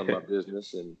doing well in my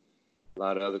business, and a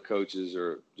lot of other coaches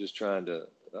are just trying to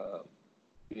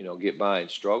get by and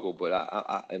struggle. But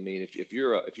I mean, if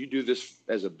you do this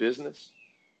as a business,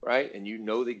 right, and you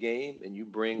know the game and you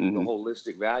bring the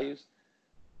holistic values,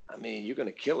 I mean, you're going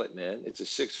to kill it, man. It's a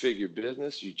 6-figure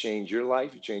business. You change your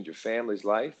life, you change your family's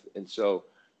life. And so,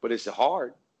 but it's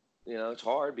hard. You know, it's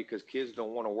hard because kids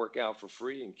don't want to work out for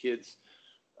free, and kids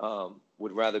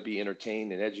would rather be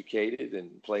entertained and educated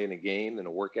and play in a game than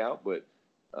a workout. But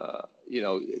you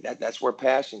know, that's where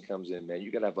passion comes in, man.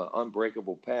 You got to have an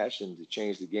unbreakable passion to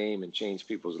change the game and change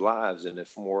people's lives. And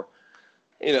if more,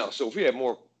 you know, so if we had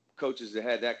more coaches that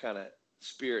had that kind of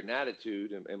spirit and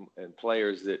attitude, and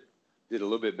players that did a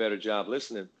little bit better job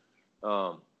listening,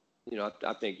 you know,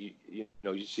 I think you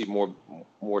know, you see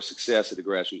more success at the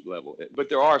grassroots level. But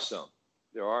there are some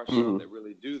that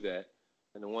really do that,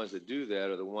 and the ones that do that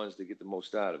are the ones that get the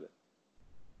most out of it.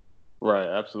 Right,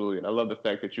 absolutely. And I love the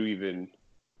fact that you even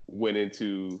went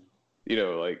into, you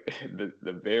know, like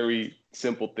the very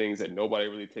simple things that nobody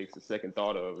really takes a second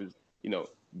thought of is, you know,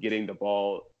 getting the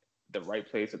ball the right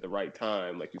place at the right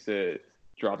time, like you said,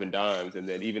 dropping dimes, and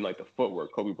then even like the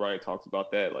footwork. Kobe Bryant talks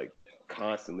about that like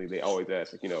constantly. They always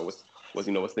ask, like, you know,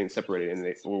 what's things separated,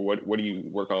 and well, what do you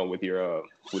work on with your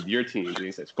teams? And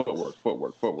he says footwork,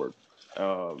 footwork, footwork.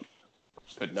 Um,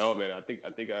 but no, man, I think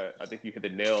you hit the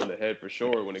nail on the head for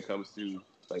sure when it comes to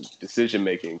like decision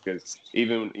making. Because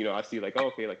even, you know, I see like, oh,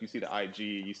 okay, like you see the IG,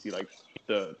 you see like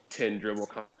the 10 dribble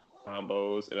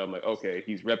combos, and I'm like, okay,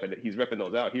 he's repping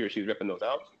those out. He or she's repping those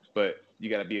out. But you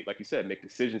got to be, like you said, make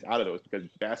decisions out of those, because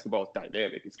basketball is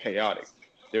dynamic, it's chaotic.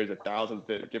 There's 1,000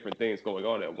 different things going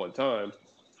on at one time,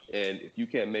 and if you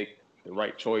can't make the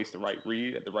right choice, the right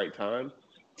read at the right time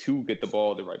to get the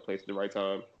ball at the right place at the right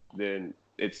time, then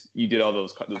it's you did all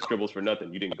those scribbles for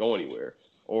nothing. You didn't go anywhere,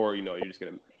 or, you know, you're just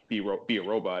gonna be a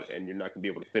robot and you're not gonna be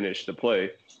able to finish the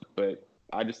play. But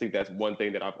I just think that's one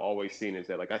thing that I've always seen, is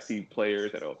that like I see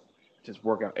players that'll just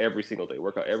work out every single day,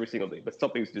 but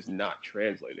something's just not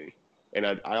translating. And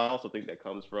I also think that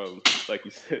comes from, like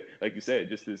you said,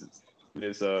 just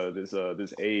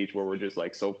this age where we're just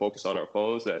like so focused on our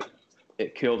phones that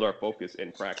it kills our focus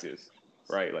in practice,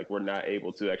 right? Like we're not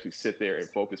able to actually sit there and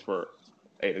focus for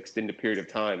an extended period of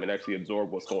time and actually absorb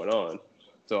what's going on.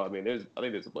 So I mean, I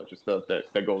think there's a bunch of stuff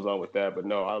that goes on with that. But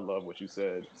no, I love what you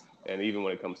said. And even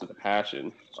when it comes to the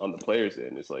passion on the players'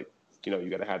 end, it's like, you know,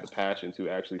 you got to have the passion to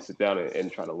actually sit down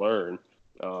and try to learn.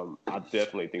 I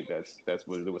definitely think that's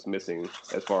what's missing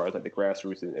as far as like the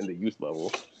grassroots and the youth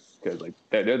level, because like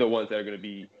they're the ones that are going to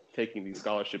be taking these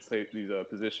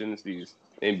positions, these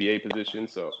NBA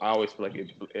positions. So I always feel like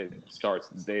it starts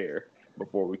there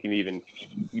before we can even,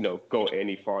 you know, go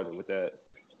any farther with that.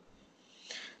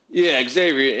 Yeah,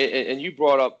 Xavier, and you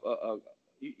brought up,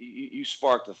 you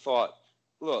sparked a thought.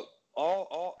 Look,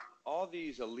 all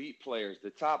these elite players, the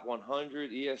top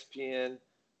 100 ESPN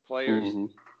players, Mm-hmm.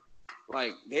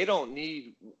 like they don't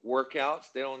need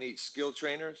workouts, they don't need skill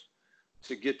trainers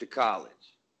to get to college.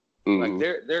 Like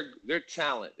Mm-hmm. their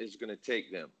talent is going to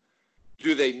take them.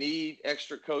 Do they need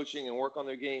extra coaching and work on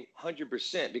their game?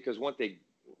 100%, because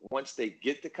once they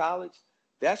get to college,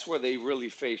 that's where they really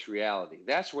face reality.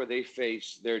 That's where they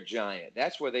face their giant.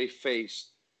 That's where they face,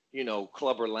 you know,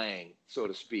 Clubber Lang, so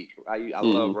to speak. I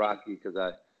love Rocky because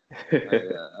I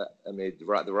made the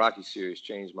Rocky series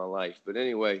changed my life. But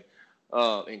anyway,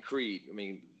 and Creed. I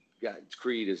mean, God,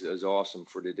 Creed is awesome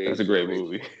for That's today's a great generation.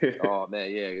 movie. Oh man,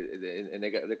 yeah, and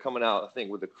they're coming out, I think,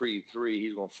 with the Creed 3.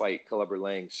 He's gonna fight Clubber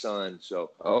Lang's son.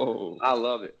 So Oh. I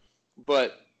love it.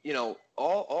 But you know,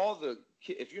 all the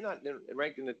if you're not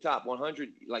ranked in the top 100,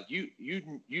 like you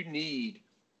need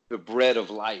the bread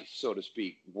of life, so to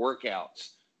speak.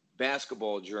 Workouts,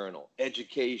 basketball journal,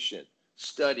 education,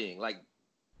 studying. Like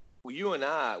you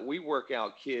and we work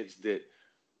out kids that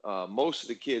most of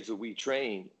the kids that we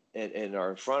train and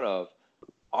are in front of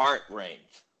aren't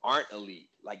ranked, aren't elite.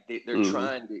 Like they're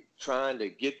Mm-hmm. trying to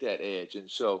get that edge, and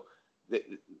so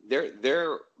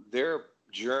their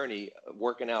journey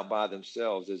working out by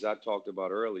themselves, as I talked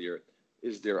about earlier,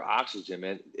 is their oxygen.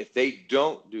 Man, if they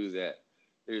don't do that,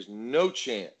 there's no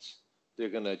chance they're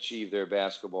going to achieve their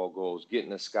basketball goals,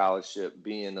 getting a scholarship,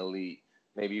 being elite,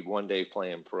 maybe one day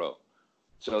playing pro.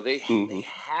 So they Mm-hmm.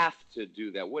 have to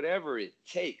do that, whatever it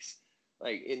takes.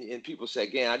 Like, and people say,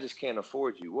 again, I just can't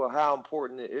afford you. Well, how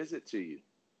important is it to you?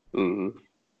 Mm-hmm.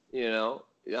 You know,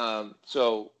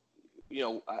 so you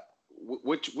know,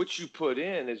 what you put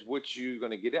in is what you're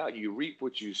going to get out. You reap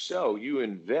what you sow. You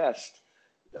invest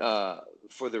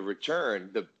for the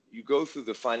return. You go through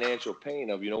the financial pain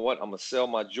of, you know what? I'm gonna sell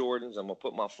my Jordans. I'm gonna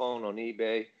put my phone on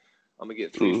eBay. I'm gonna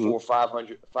get three, Mm-hmm. four,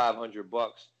 500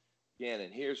 bucks. Again,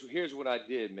 and here's what I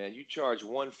did, man. You charge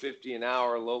 150 an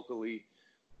hour locally.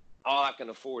 All I can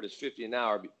afford is 50 an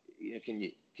hour. Can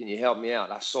you help me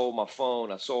out? I sold my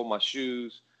phone. I sold my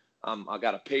shoes. I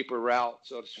got a paper route,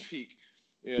 so to speak.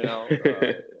 You know,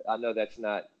 I know that's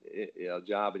not a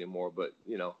job anymore, but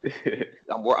you know,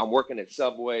 I'm working at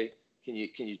Subway. Can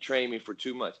you train me for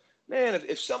 2 months? Man,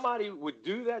 if somebody would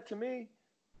do that to me,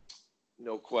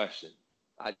 no question,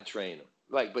 I'd train them.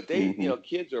 Like, but they, Mm-hmm.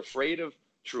 kids are afraid of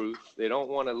truth. They don't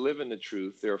want to live in the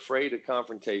truth. They're afraid of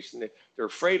confrontation. They're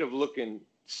afraid of looking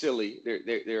silly.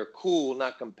 They're cool,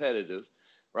 not competitive,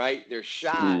 right? They're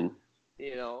shy,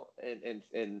 Mm.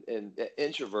 and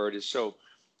introverted. So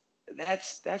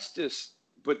that's just.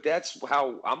 But that's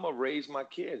how I'm gonna raise my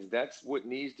kids. That's what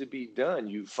needs to be done.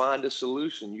 You find a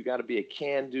solution. You got to be a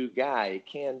can-do guy, a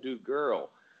can-do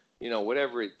girl,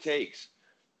 whatever it takes.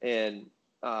 And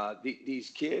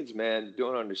these kids, man,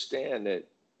 don't understand that,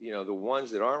 the ones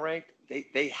that aren't ranked,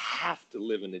 they have to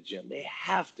live in the gym. They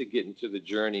have to get into the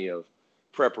journey of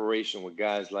preparation with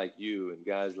guys like you and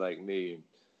guys like me.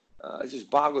 It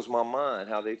just boggles my mind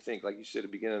how they think, like you said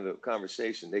at the beginning of the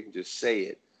conversation, they can just say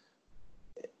it,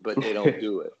 but they don't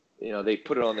do it. They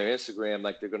put it on their Instagram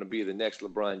like they're going to be the next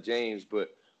LeBron James,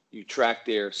 but you track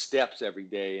their steps every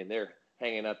day and they're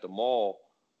hanging at the mall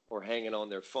or hanging on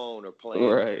their phone or playing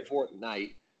Right.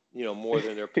 Fortnite, more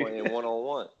than they're playing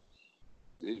one-on-one.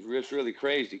 It's really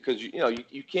crazy because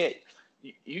you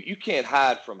can't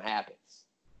hide from habits.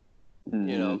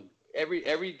 Mm-hmm.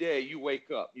 Every day you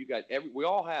wake up, we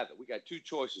all have it. We got two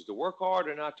choices: to work hard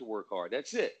or not to work hard.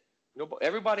 That's it.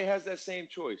 Everybody has that same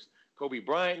choice. Kobe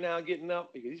Bryant now getting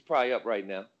up because he's probably up right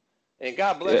now. And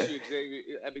God bless you,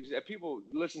 Xavier. People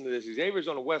listen to this. Xavier's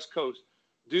on the West Coast.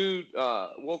 Dude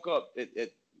woke up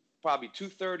at probably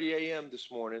 2:30 a.m.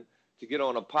 this morning to get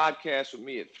on a podcast with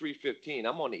me at 3:15.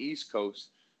 I'm on the East Coast.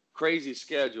 Crazy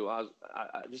schedule.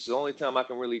 This is the only time I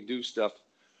can really do stuff.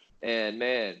 And,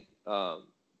 man,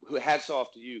 hats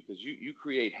off to you because you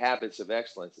create habits of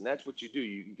excellence. And that's what you do.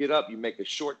 You get up, you make a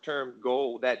short-term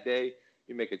goal that day.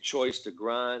 You make a choice to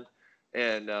grind.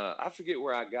 And I forget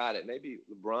where I got it. Maybe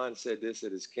LeBron said this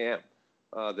at his camp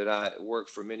that I worked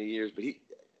for many years. But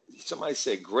somebody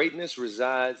said greatness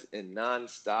resides in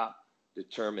nonstop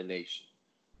determination.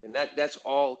 And that's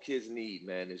all kids need,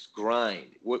 man, is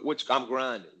grind. I'm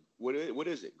grinding. What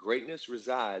is it? Greatness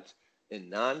resides in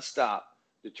nonstop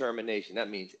determination. That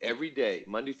means every day,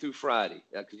 Monday through Friday,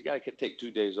 because you got to take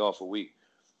 2 days off a week.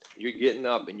 You're getting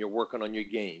up and you're working on your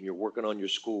game. You're working on your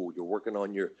school. You're working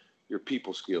on your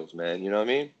people skills, man. You know what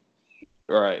I mean?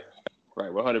 Right.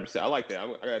 100%. I like that. I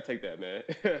gotta take that, man.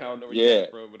 I don't know where you got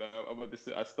it from, but I'm about to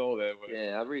say I stole that. But,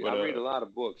 yeah, I read a lot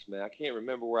of books, man. I can't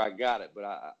remember where I got it, but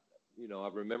I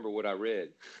remember what I read.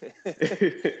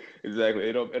 Exactly.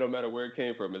 It don't matter where it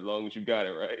came from as long as you got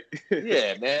it right.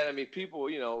 Yeah, man. I mean, people,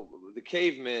 the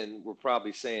cavemen were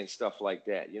probably saying stuff like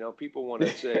that. People want to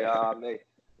say,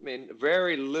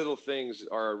 very little things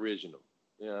are original.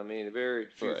 I mean, very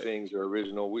few Right. things are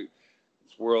original.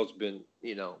 This world's been,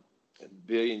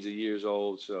 billions of years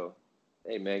old. So,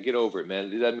 hey, man, get over it,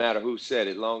 man. It doesn't matter who said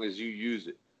it, as long as you use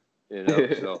it.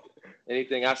 So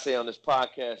anything I say on this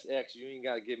podcast, X, you ain't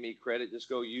got to give me credit. Just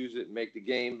go use it and make the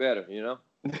game better,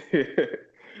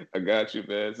 I got you,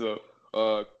 man. So,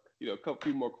 a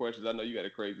few more questions. I know you got a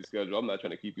crazy schedule. I'm not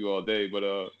trying to keep you all day, but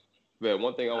man,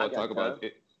 one thing I want to talk about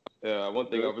is one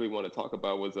thing I really want to talk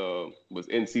about was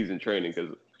in-season training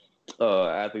because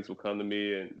athletes will come to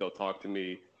me and they'll talk to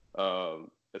me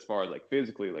as far as like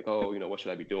physically, like, oh, what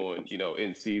should I be doing,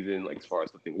 in season, like as far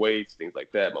as lifting weights, things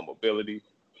like that, my mobility.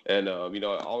 And, I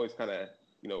always kind of,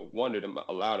 wondered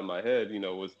aloud in my head,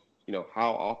 was,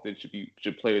 how often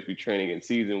should players be training in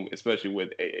season, especially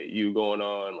with AAU going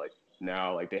on, like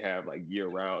now, like they have like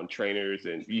year-round trainers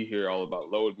and you hear all about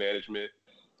load management.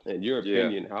 In your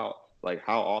opinion, how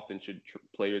often should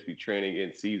players be training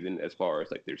in season as far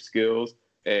as like their skills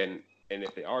and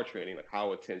if they are training, like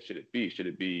how intense should it be? Should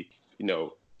it be,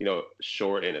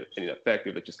 short and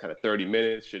effective, like just kind of 30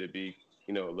 minutes? Should it be,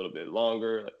 a little bit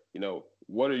longer? Like,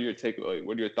 what are your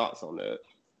what are your thoughts on that?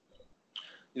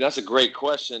 That's a great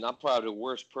question. I'm probably the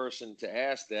worst person to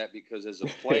ask that because as a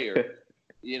player,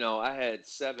 I had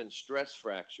 7 stress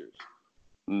fractures,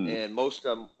 and most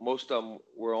of them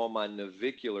were on my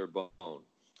navicular bone,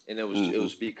 and it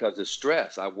was because of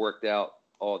stress. I worked out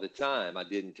all the time. I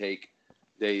didn't take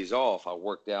days off. I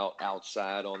worked out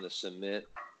outside on the cement,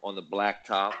 on the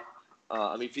blacktop.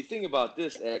 I mean, if you think about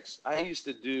this, X, I used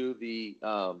to do the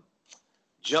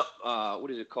jump.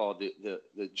 What is it called?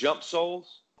 The jump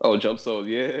soles. Oh, jump soles,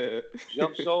 yeah.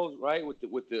 Jump soles, right? With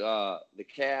the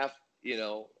calf,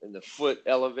 and the foot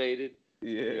elevated.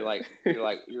 Yeah.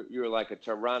 You're like a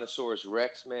Tyrannosaurus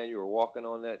Rex, man. You were walking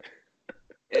on that,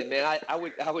 and man,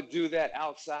 I would do that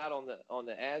outside on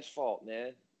the asphalt,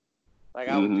 man. Like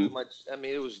I would do I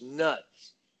mean, it was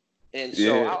nuts. And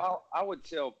so I would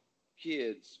tell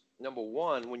kids, number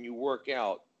one, when you work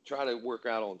out, try to work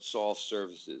out on soft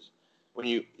surfaces. when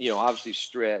you obviously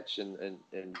stretch and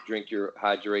drink your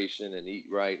hydration and eat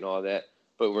right and all that,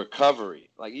 but recovery,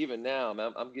 like even now,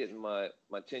 man, I'm getting my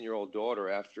 10-year-old daughter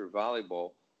after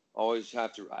volleyball. I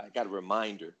got to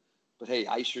remind her, but hey,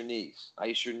 ice your knees,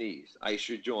 ice your knees, ice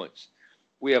your joints.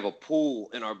 We have a pool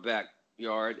in our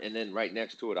backyard, and then right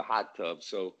next to it a hot tub.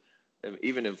 So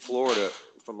even in Florida,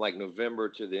 from like November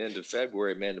to the end of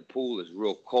February, man, the pool is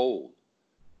real cold.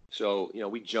 So,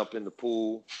 we jump in the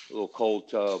pool, a little cold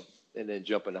tub, and then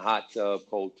jump in the hot tub,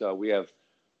 cold tub. We have,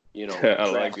 I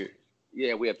trash. like it.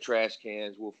 Yeah, we have trash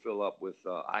cans. We'll fill up with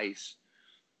ice.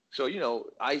 So,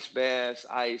 ice baths,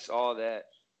 ice, all that.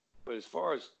 But as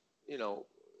far as, you know,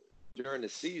 during the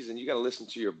season, you got to listen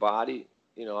to your body.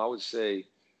 I would say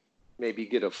maybe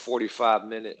get a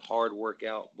 45-minute hard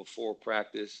workout before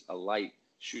practice, a light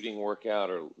shooting workout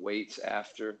or weights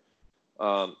after.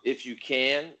 If you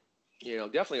can,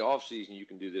 definitely off season you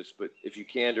can do this, but if you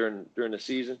can during the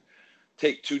season,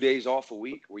 take 2 days off a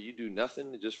week where you do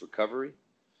nothing, just recovery.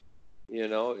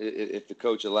 If the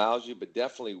coach allows you, but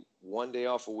definitely 1 day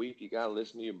off a week. You got to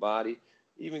listen to your body.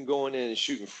 Even going in and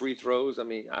shooting free throws. I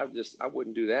mean, I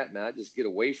wouldn't do that, man. I just get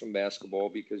away from basketball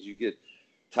because you get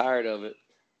tired of it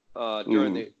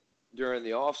during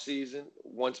the off season.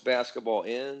 Once basketball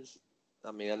ends,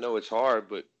 I mean, I know it's hard,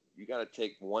 but you got to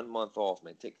take 1 month off,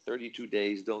 man. Take 32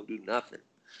 days, don't do nothing.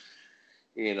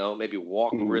 Maybe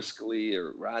walk briskly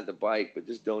or ride the bike, but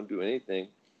just don't do anything.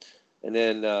 And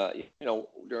then,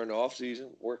 during the off season,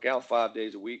 work out 5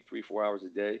 days a week, 3-4 hours a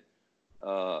day,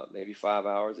 maybe 5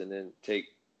 hours, and then take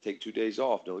 2 days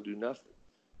off. Don't do nothing.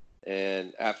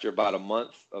 And after about a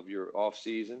month of your off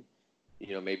season,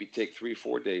 maybe take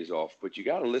 3-4 days off. But you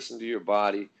got to listen to your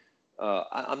body.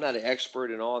 I'm not an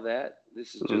expert in all that.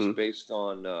 This is just based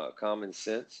on common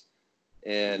sense.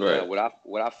 And Right.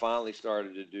 what I finally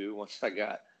started to do once I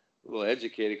got a little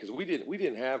educated, because we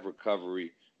didn't have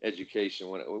recovery education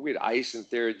when we had ice and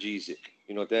Theragiesic.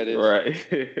 You know what that is?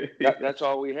 Right. That's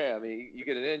all we had. I mean, you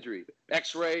get an injury,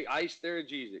 X-ray, ice,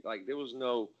 Theragiesic. Like there was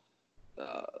no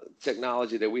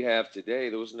technology that we have today.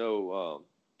 There was no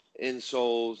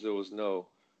insoles. There was no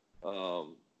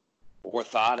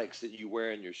orthotics that you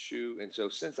wear in your shoe. And so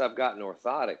since I've gotten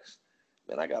orthotics,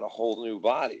 man, I got a whole new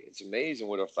body. It's amazing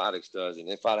what orthotics does. And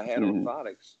if I'd have had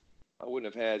orthotics, I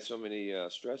wouldn't have had so many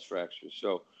stress fractures.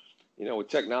 So, with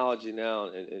technology now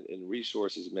and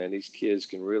resources, man, these kids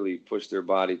can really push their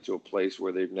body to a place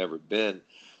where they've never been.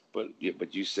 But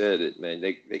you said it, man.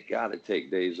 They got to take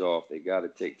days off. They got to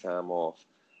take time off.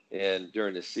 And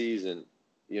during the season,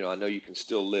 I know you can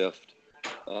still lift.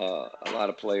 A lot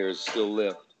of players still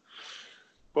lift.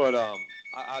 But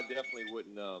I definitely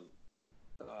wouldn't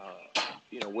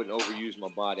overuse my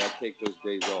body. I'd take those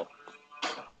days off.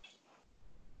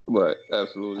 Right,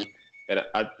 absolutely. And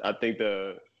I think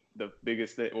the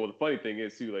biggest thing, well, the funny thing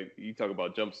is too, like you talk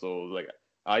about jump soles, like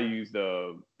I used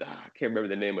I can't remember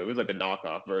the name of it. It was like the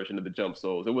knockoff version of the jump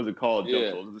soles. It wasn't called jump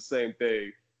soles. It was the same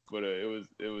thing, but it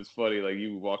was funny. Like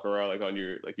you walk around like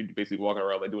you're basically walking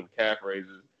around like doing calf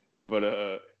raises. But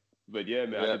yeah,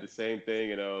 man, I did the same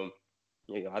thing, and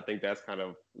I think that's kind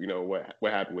of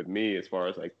what happened with me as far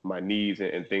as like my knees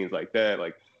and things like that.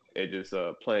 Like it just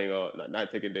playing on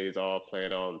not taking days off,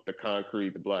 playing on the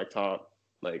concrete, the blacktop.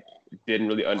 Like didn't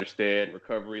really understand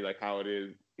recovery like how it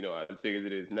is, as big as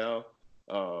it is now.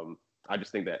 I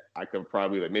just think that I could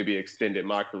probably like maybe extended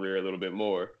my career a little bit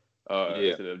more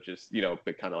instead of just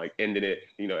kind of like ending it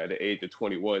at the age of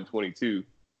 21, 22.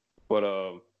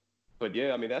 But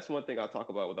yeah, I mean that's one thing I talk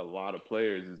about with a lot of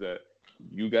players is that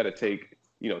you got to take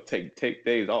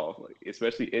days off, like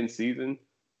especially in season.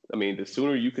 I mean, the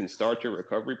sooner you can start your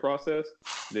recovery process,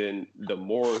 then the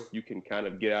more you can kind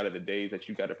of get out of the days that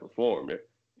you got to perform. And,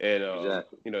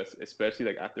 Exactly. Especially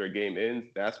like after a game ends,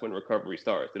 that's when recovery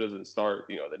starts. It doesn't start,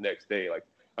 the next day, like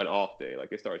an off day.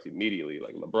 Like it starts immediately.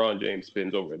 Like LeBron James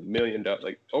spends over $1 million, over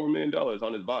 $1 million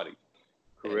on his body.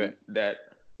 Correct. And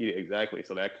exactly.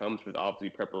 So that comes with obviously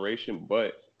preparation,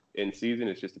 but in season,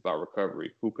 it's just about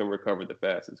recovery. Who can recover the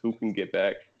fastest? Who can get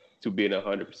back to being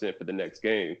 100% for the next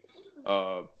game?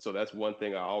 So that's one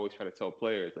thing I always try to tell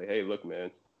players, like, hey, look, man,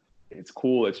 it's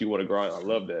cool that you want to grind. I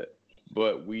love that.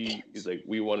 But do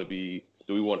we want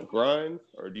to grind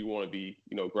or do you want to be,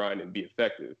 grind and be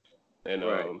effective? And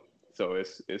Right. so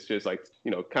it's just like,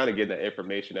 kind of getting that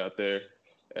information out there.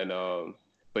 And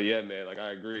but yeah, man, like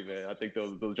I agree, man. I think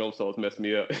those jump soles messed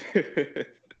me up.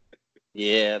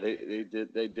 Yeah, they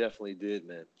did. They definitely did,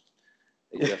 man.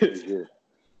 They definitely did.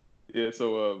 Yeah,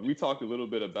 so we talked a little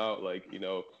bit about like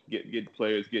get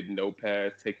players getting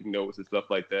notepads, taking notes and stuff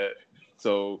like that.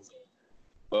 So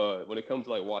when it comes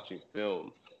to like watching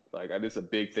film, It's a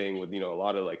big thing with, a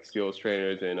lot of like skills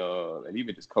trainers and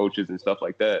even just coaches and stuff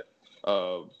like that.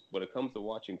 When it comes to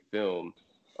watching film,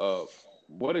 uh,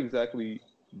 what exactly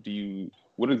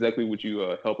what exactly would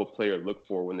you help a player look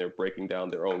for when they're breaking down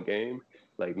their own game?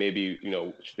 Like maybe,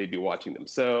 should they be watching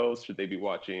themselves? Should they be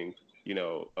watching,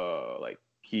 like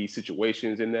key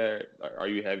situations in there? Are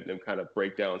you having them kind of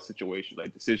break down situations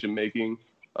like decision making?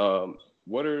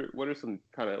 What are some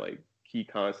kind of like key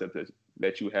concepts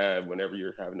that you have whenever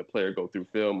you're having a player go through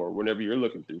film or whenever you're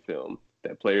looking through film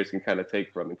that players can kind of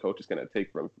take from and coaches can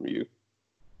take from you?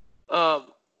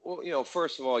 Well,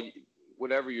 first of all,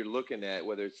 whatever you're looking at,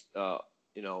 whether it's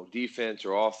defense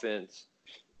or offense,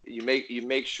 you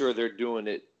make sure they're doing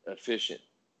it efficient.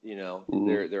 Mm-hmm.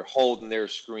 They're holding their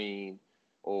screen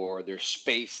or they're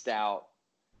spaced out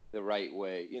the right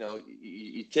way.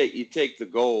 You take the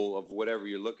goal of whatever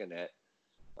you're looking at.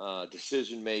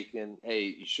 Decision making. Hey,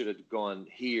 you should have gone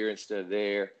here instead of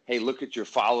there. Hey, look at your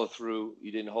follow through.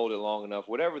 You didn't hold it long enough.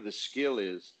 Whatever the skill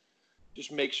is,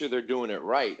 just make sure they're doing it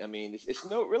right. I mean, it's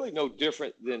really no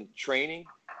different than training.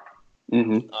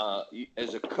 Mm-hmm.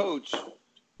 As a coach,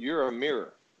 you're a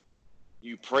mirror.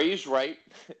 You praise right,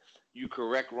 you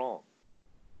correct wrong.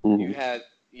 Mm-hmm. You have,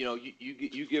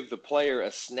 you give the player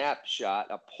a snapshot,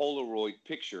 a Polaroid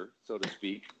picture, so to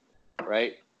speak,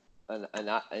 right? An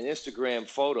Instagram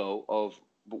photo of,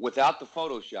 without the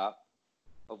Photoshop,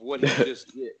 of what he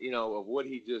just did, of what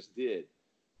he just did.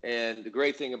 And the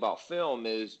great thing about film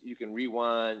is you can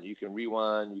rewind, you can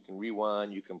rewind, you can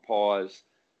rewind, you can pause.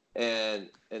 And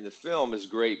the film is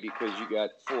great because you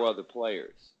got four other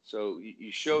players. So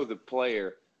you show the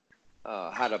player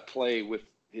how to play with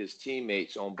his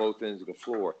teammates on both ends of the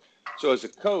floor. So as a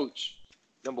coach,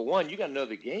 number one, you got to know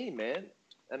the game, man.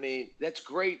 I mean, that's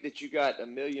great that you got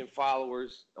 1 million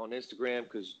followers on Instagram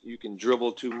because you can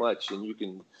dribble too much and you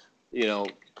can,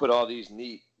 put all these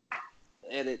neat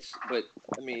edits. But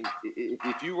I mean,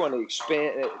 if you want to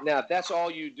expand now, if that's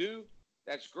all you do,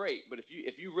 that's great. But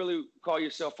if you really call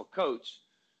yourself a coach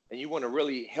and you want to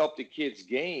really help the kid's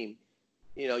game,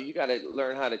 you got to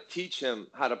learn how to teach him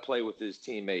how to play with his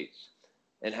teammates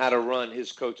and how to run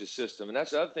his coach's system. And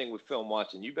that's the other thing with film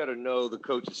watching. You better know the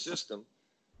coach's system.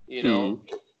 Mm-hmm.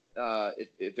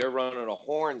 If they're running a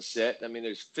horn set, I mean,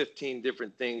 there's 15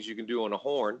 different things you can do on a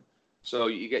horn. So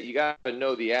you got to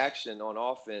know the action on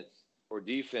offense or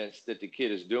defense that the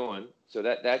kid is doing. So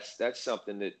that's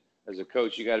something that as a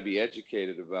coach you got to be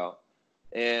educated about.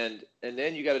 And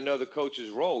then you got to know the coach's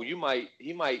role. He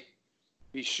might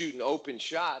be shooting open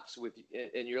shots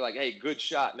and you're like, hey, good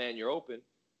shot, man, you're open.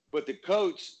 But the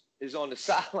coach is on the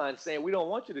sideline saying, we don't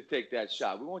want you to take that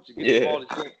shot. We want you to get the ball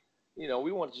to James.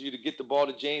 We want you to get the ball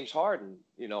to James Harden,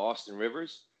 Austin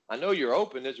Rivers. I know you're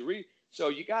open. There's a so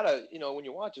you got to, when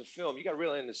you watch a film, you got to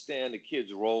really understand the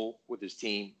kid's role with his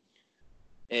team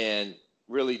and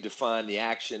really define the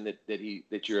action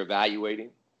that you're evaluating.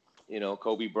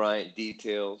 Kobe Bryant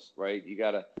details, right? You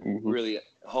got to Mm-hmm. really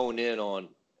hone in on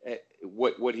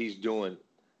what he's doing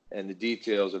and the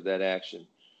details of that action.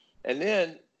 And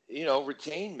then,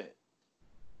 retainment.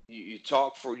 You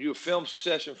talk you a film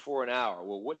session for an hour.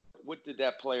 Well, what did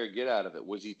that player get out of it?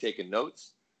 Was he taking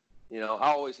notes? I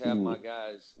always have my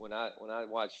guys when I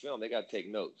watch film, they got to take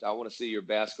notes. I want to see your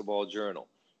basketball journal.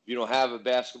 If you don't have a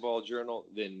basketball journal,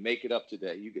 then make it up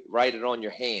today. You can write it on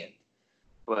your hand.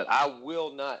 But I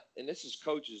will not, and this is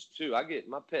coaches too.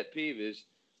 My pet peeve is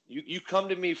you come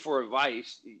to me for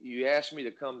advice. You ask me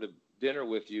to come to dinner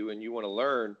with you and you want to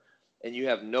learn and you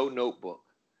have no notebook.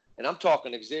 And I'm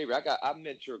talking Xavier. I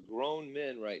mentor grown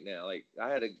men right now. Like I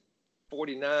had a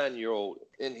 49-year-old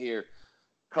in here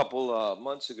a couple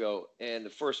months ago, and the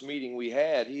first meeting we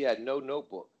had, he had no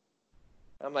notebook.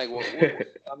 I'm like, well,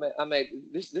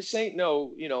 this ain't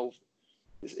no,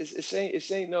 this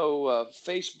ain't no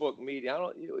Facebook meeting.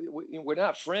 We're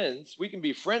not friends. We can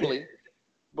be friendly,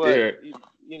 but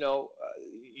Yeah.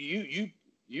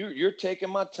 you're taking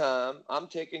my time. I'm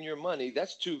taking your money.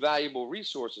 That's two valuable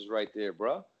resources right there,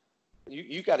 bro.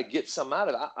 You got to get some out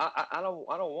of it. I don't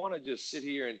want to just sit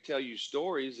here and tell you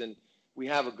stories and we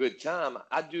have a good time.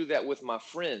 I do that with my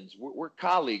friends. We're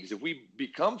colleagues. If we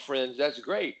become friends, that's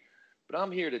great. But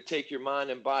I'm here to take your mind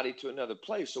and body to another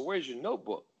place. So where's your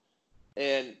notebook?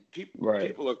 And Right.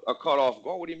 people are caught off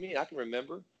guard. What do you mean? I can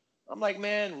remember. I'm like,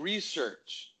 man,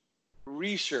 research,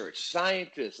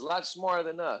 scientists, a lot smarter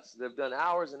than us. They've done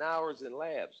hours and hours in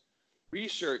labs.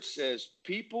 Research says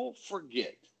people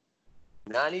forget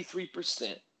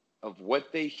 93% of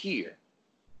what they hear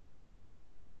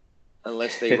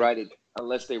unless they write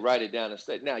it down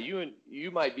instead. Now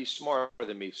you might be smarter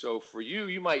than me. So for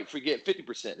you might forget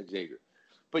 50%, Xavier.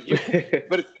 But you,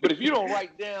 but if you don't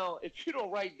write down,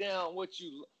 what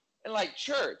you, and like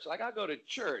church, like I go to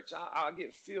church, I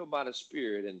get filled by the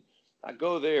Spirit, and I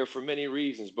go there for many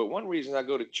reasons. But one reason I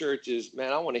go to church is,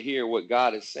 man, I want to hear what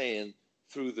God is saying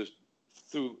through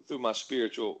my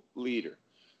spiritual leader.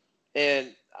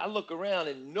 And I look around,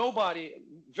 and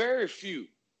very few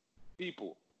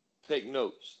people take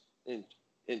notes in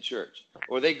church,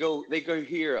 or they go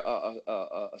hear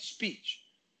a speech,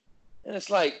 and it's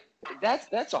like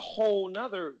that's a whole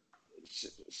nother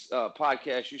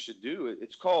podcast you should do.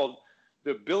 It's called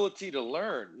the ability to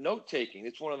learn, note taking.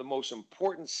 It's one of the most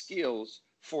important skills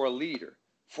for a leader,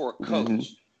 for a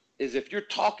coach, is if you're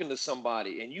talking to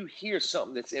somebody and you hear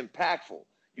something that's impactful,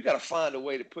 you got to find a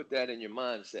way to put that in your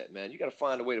mindset, man. You got to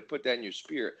find a way to put that in your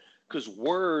spirit, because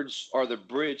words are the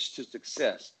bridge to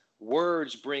success.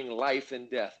 Words bring life and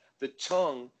death. The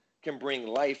tongue can bring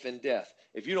life and death.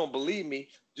 If you don't believe me,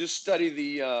 just study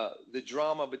the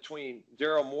drama between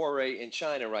Daryl Morey and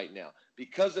China right now.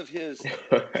 Because of his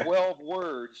 12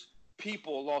 words,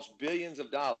 people lost billions of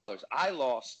dollars. I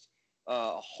lost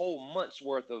a whole month's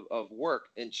worth of work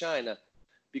in China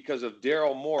because of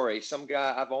Daryl Morey, some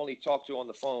guy I've only talked to on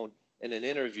the phone in an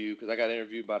interview, because I got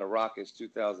interviewed by the Rockets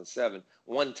 2007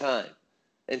 one time.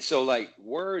 And so, like,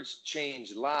 words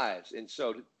change lives. And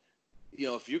so, you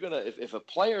know, if a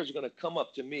player is gonna come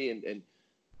up to me and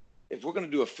if we're gonna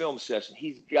do a film session,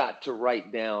 he's got to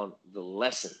write down the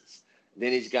lessons.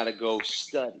 Then he's got to go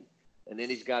study, and then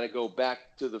he's got to go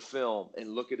back to the film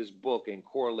and look at his book and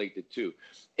correlate the two.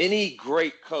 Any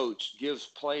great coach gives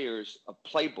players a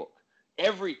playbook.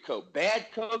 Every coach, bad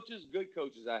coaches, good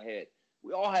coaches I had,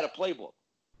 we all had a playbook,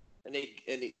 and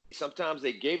they sometimes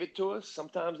they gave it to us,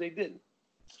 sometimes they didn't.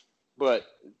 But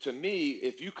to me,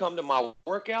 if you come to my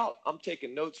workout, I'm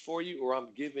taking notes for you, or I'm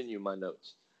giving you my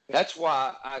notes. That's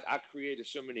why I created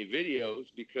so many videos,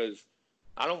 because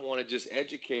I don't want to just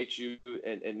educate you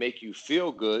and make you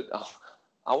feel good.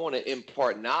 I want to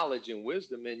impart knowledge and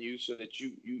wisdom in you so that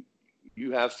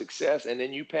you have success, and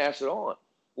then you pass it on.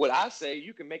 What I say,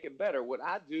 you can make it better. What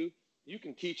I do, you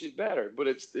can teach it better. But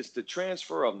it's the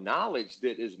transfer of knowledge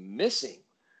that is missing,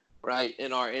 right,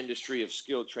 in our industry of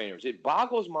skilled trainers. It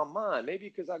boggles my mind, maybe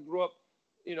because I grew up,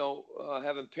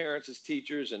 having parents as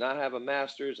teachers, and I have a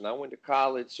master's, and I went to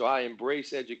college, so I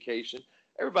embrace education.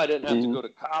 Everybody doesn't have to go to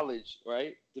college,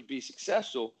 right, to be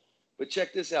successful. But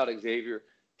check this out, Xavier.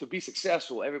 To be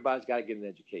successful, everybody's got to get an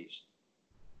education.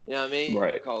 You know what I mean?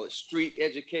 Right. Call it street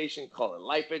education, call it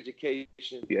life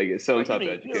education. Yeah, get some type of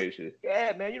education.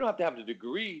 Yeah, man, you don't have to have the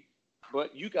degree,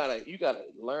 but you gotta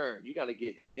learn. You gotta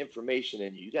get information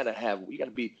in you. You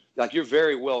gotta be like, you're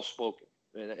very well spoken.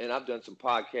 And I've done some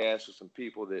podcasts with some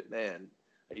people that, man,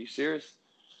 are you serious?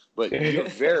 But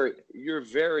you're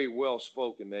very well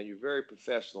spoken, man. You're very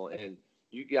professional, and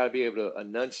you got to be able to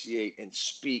enunciate and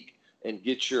speak and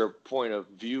get your point of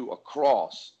view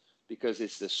across, because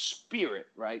it's the spirit,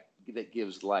 right, that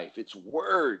gives life. It's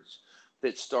words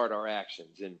that start our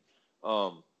actions. And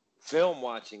film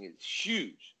watching is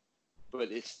huge, but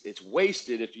it's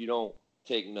wasted if you don't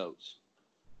take notes.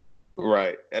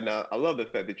 Right. And I love the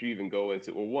fact that you even go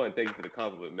into, well, one, thank you for the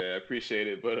compliment, man. I appreciate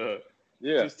it. But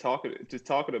Yeah. just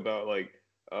talking about like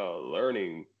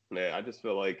learning, man, I just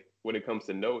feel like when it comes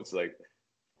to notes, like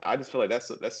I just feel like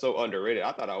that's so underrated.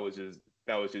 I thought that was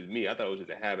just me. I thought it was just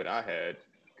a habit I had,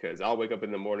 because I'll wake up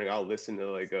in the morning, I'll listen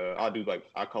to I'll do, like,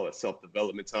 I call it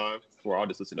self-development time, where I'll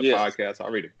just listen to podcasts,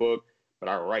 I'll read a book, but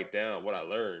I write down what I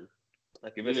learned.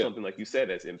 Like, if it's something like you said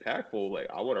that's impactful, like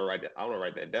I want to write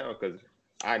that down, because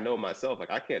I know myself,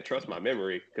 like, I can't trust my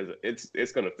memory, because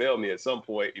it's gonna fail me at some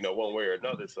point, one way or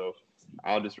another. So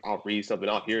I'll read something,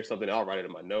 I'll hear something, I'll write it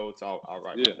in my notes, I'll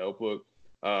write my notebook.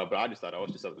 But I just thought that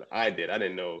was just something that I did. I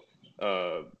didn't know,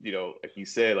 like you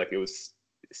said, like it was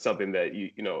something that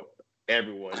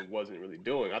everyone wasn't really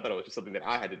doing. I thought it was just something that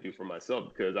I had to do for myself,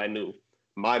 because I knew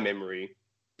my memory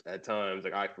at times,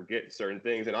 like, I forget certain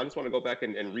things, and I just want to go back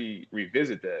and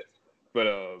revisit that.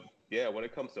 But yeah, when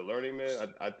it comes to learning,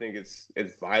 man, I think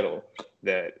it's vital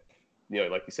that,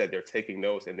 like you said, they're taking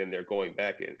notes, and then they're going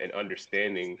back and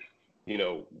understanding,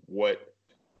 what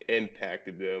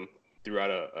impacted them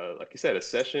throughout like you said, a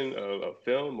session of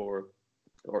film, or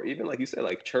even, like you said,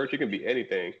 like church. It can be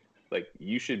anything. Like,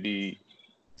 you should be,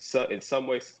 in some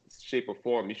way, shape, or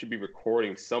form, you should be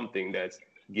recording something that's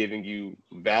giving you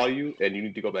value, and you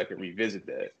need to go back and revisit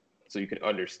that so you can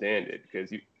understand it,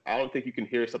 because I don't think you can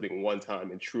hear something one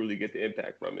time and truly get the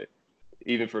impact from it.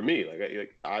 Even for me,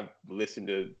 I've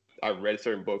read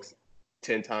certain books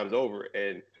 10 times over,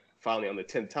 and finally on the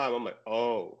 10th time, I'm like,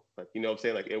 oh, like, what I'm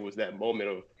saying? Like, it was that moment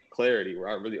of clarity where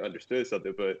I really understood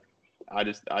something. But I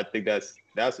think that's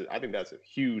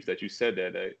huge that you said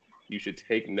that you should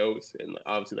take notes, and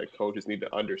obviously like coaches need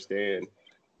to understand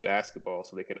basketball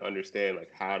so they can understand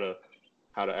like how to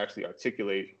actually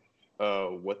articulate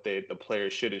what the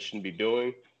players should and shouldn't be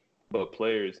doing. But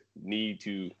players need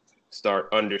to start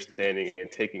understanding and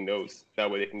taking notes.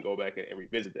 That way they can go back and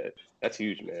revisit that. That's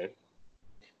huge, man.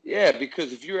 Yeah,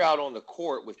 because if you're out on the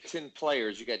court with 10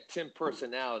 players, you got 10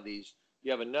 personalities,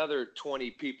 you have another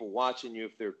 20 people watching you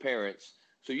if they're parents.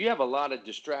 So you have a lot of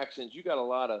distractions. You got a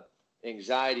lot of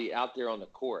anxiety out there on the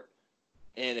court.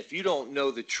 And if you don't know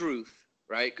the truth,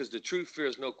 right, because the truth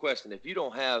fears no question, if you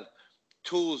don't have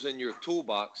tools in your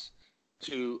toolbox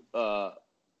to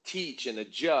teach and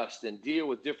adjust and deal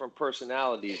with different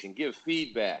personalities and give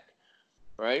feedback,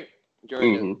 right,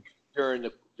 during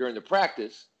the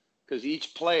practice, because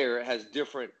each player has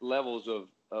different levels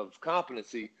of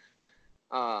competency,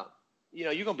 you're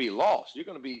going to be lost. You're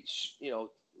going to be,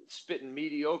 spitting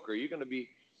mediocre. You're going to be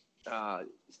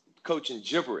coaching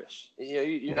gibberish.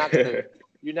 You're not going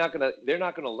to, they're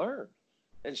not going to learn.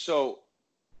 And so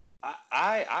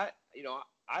I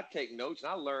take notes,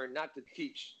 and I learn not to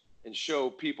teach and show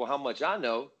people how much I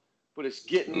know, but it's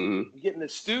getting the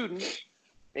student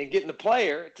and getting the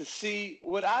player to see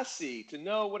what I see, to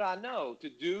know what I know, to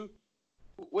do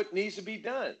what needs to be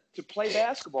done, to play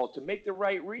basketball, to make the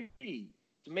right read,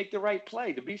 to make the right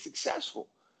play, to be successful.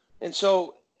 And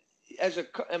so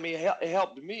it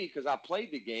helped me because I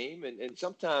played the game. And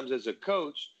sometimes as a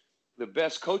coach, the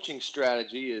best coaching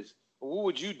strategy is, well, what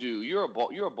would you do? You're a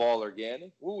baller, Ganon.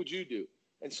 What would you do?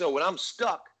 And so when I'm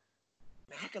stuck,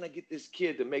 how can I get this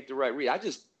kid to make the right read? I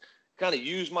just kind of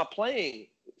use my playing,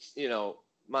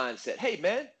 mindset. Hey,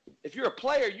 man, if you're a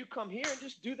player, you come here and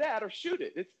just do that or shoot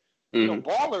it. It's,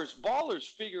 ballers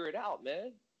figure it out,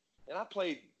 man. And I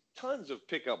played tons of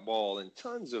pickup ball and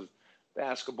tons of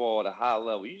basketball at a high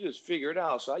level. You just figure it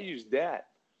out. So I use that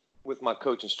with my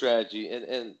coaching strategy.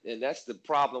 And that's the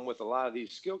problem with a lot of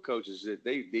these skill coaches, that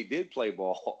they did play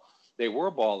ball. They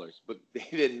were ballers, but they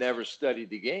didn't never study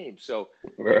the game. So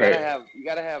you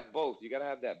gotta have both. You gotta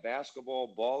have that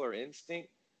basketball baller instinct,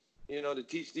 to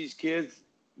teach these kids,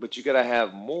 but you gotta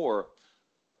have more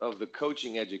of the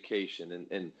coaching education.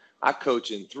 And I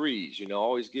coach in threes,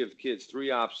 always give kids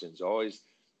 3 options, always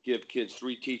give kids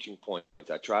 3 teaching points.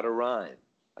 I try to rhyme.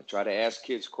 I try to ask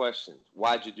kids questions.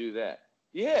 Why'd you do that?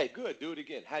 Yeah, good. Do it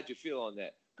again. How'd you feel on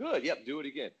that? Good. Yep. Do it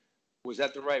again. Was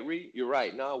that the right read? You're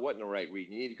right. No, it wasn't the right read.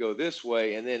 You need to go this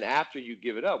way. And then after you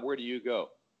give it up, where do you go?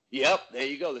 Yep. There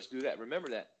you go. Let's do that. Remember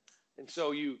that. And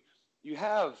so you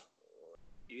have,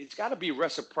 it's got to be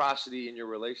reciprocity in your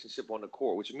relationship on the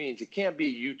court, which means it can't be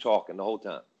you talking the whole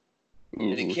time.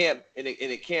 And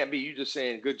it can't be you just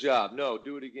saying, good job. No,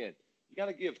 do it again. You got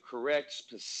to give correct,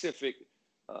 specific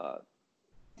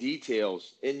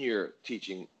details in your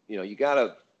teaching. You got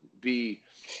to be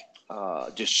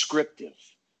descriptive,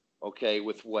 okay,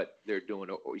 with what they're doing.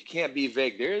 Or you can't be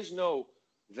vague. There is no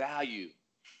value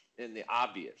in the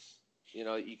obvious.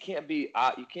 You can't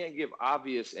give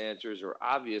obvious answers or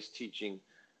obvious teaching,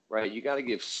 right? You got to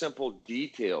give simple,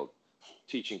 detailed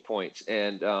teaching points.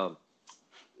 And,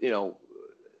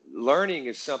 learning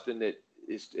is something that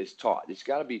is taught. It's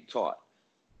got to be taught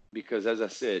because, as I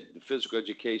said, the physical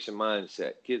education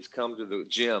mindset, kids come to the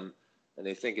gym and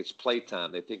they think it's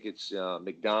playtime. They think it's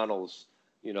McDonald's,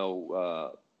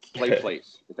 play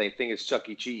place. They think it's Chuck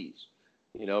E. Cheese,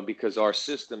 because our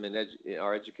system and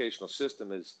our educational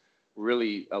system has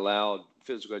really allowed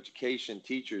physical education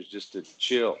teachers just to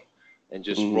chill and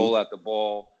just roll out the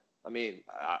ball. I mean,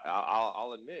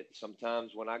 I'll admit,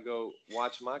 sometimes when I go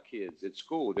watch my kids at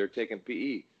school, they're taking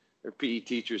PE. Their PE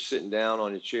teacher's sitting down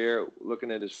on a chair looking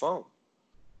at his phone.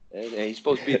 And he's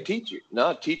supposed to be a teacher.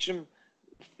 No, teach him,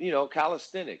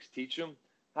 calisthenics. Teach him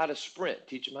how to sprint.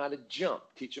 Teach him how to jump.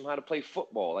 Teach him how to play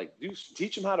football.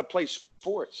 Teach him how to play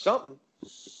sports, something.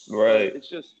 Right. It's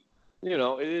just,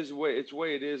 it is the way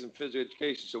it is in physical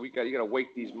education. So you got to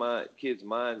wake these kids'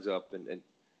 minds up and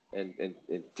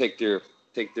take their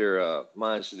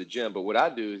minds to the gym. But what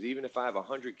I do is, even if I have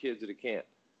 100 kids at a camp,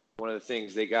 one of the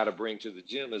things they got to bring to the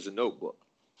gym is a notebook.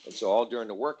 And so all during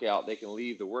the workout, they can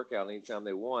leave the workout anytime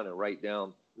they want and write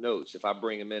down notes. If I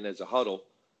bring them in as a huddle,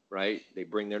 right, they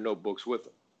bring their notebooks with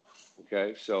them.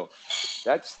 Okay, so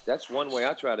that's one way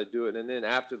I try to do it. And then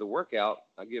after the workout,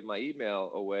 I give my email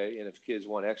away. And if kids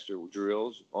want extra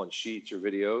drills on sheets or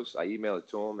videos, I email it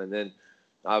to them. And then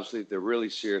obviously, if they're really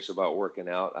serious about working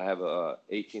out, I have a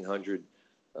 1,800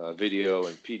 video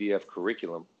and PDF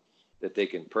curriculum that they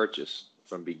can purchase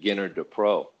from beginner to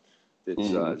pro.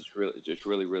 It's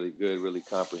really good, really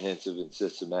comprehensive and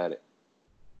systematic.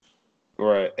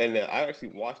 Right. And I actually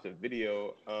watched a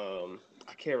video.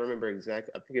 I can't remember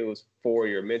exactly. I think it was for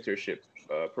your mentorship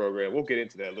program. We'll get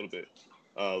into that a little bit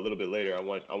later. I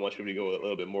want you to go a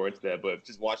little bit more into that. But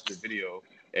just watch the video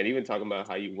and even talking about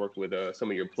how you work with some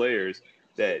of your players,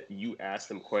 that you ask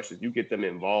them questions, you get them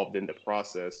involved in the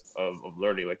process of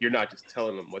learning. Like, you're not just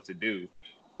telling them what to do.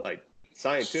 Like,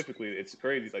 scientifically, it's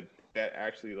crazy. Like, that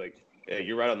actually, like,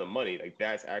 you're right on the money. Like,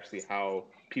 that's actually how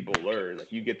people learn.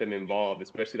 Like, you get them involved,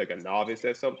 especially like a novice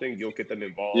at something, you'll get them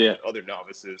involved Yeah. with other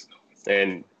novices,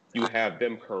 and you have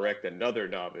them correct another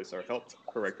novice or help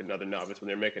correct another novice when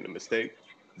they're making a mistake.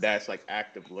 That's like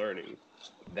active learning.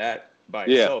 That by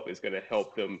Yeah. itself is going to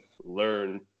help them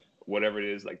learn whatever it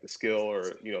is, like the skill or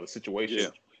the Yeah.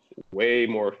 situation, way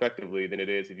more effectively than it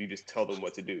is if you just tell them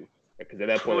what to do. Because at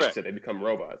that point, like you Correct. said, they become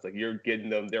robots. Like, you're getting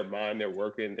them their mind, they're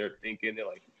working, they're thinking, they're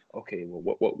like, okay,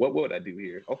 well, what would I do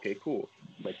here? Okay, cool.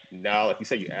 Like, now, like you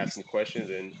said, you ask them questions,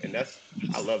 and that's,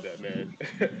 I love that, man.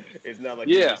 It's not like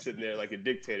you're Yeah. just sitting there like a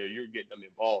dictator. You're getting them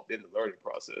involved in the learning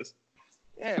process.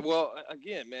 Yeah. Well,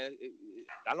 again, man,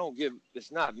 I don't give.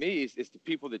 It's not me. It's the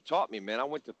people that taught me, man. I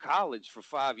went to college for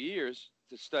 5 years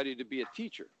to study to be a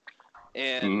teacher.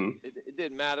 And Mm-hmm. it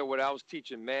didn't matter what I was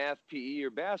teaching, math, PE, or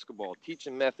basketball.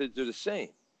 Teaching methods are the same.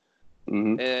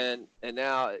 Mm-hmm. And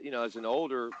now, as an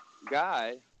older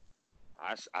guy,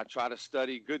 I try to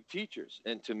study good teachers.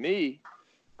 And to me,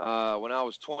 when I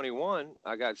was 21,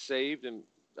 I got saved and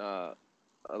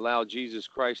allowed Jesus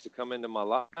Christ to come into my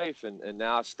life, and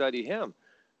now I study Him.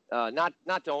 Not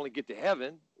to only get to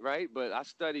heaven, right? But I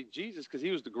studied Jesus because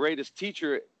He was the greatest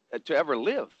teacher to ever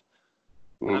live.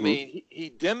 I Mm-hmm. mean, he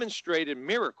demonstrated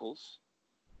miracles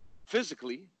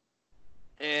physically,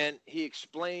 and He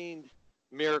explained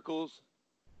miracles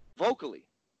vocally.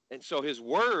 And so His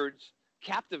words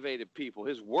captivated people.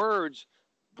 His words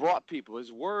brought people.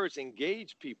 His words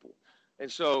engaged people.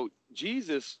 And so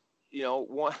Jesus,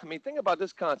 think about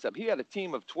this concept. He had a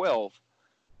team of 12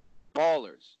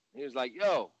 ballers. He was like,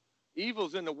 yo,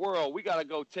 evil's in the world. We got to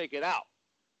go take it out.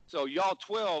 So y'all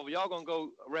 12, y'all going to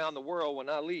go around the world when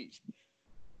I leave.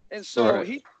 And so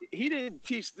Right. he didn't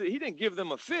give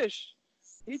them a fish.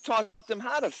 He taught them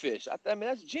how to fish. I mean,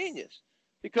 that's genius.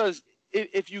 Because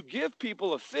if you give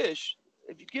people a fish,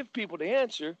 if you give people the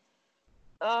answer,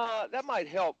 that might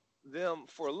help them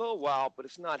for a little while, but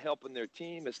it's not helping their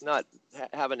team. It's not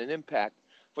having an impact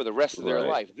for the rest of their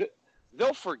Right. life.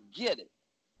 They'll forget it,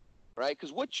 right?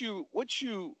 Because what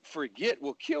you forget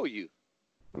will kill you.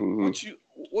 Mm-hmm.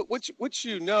 What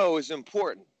you know is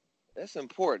important. That's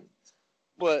important.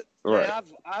 But man, Right.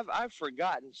 I've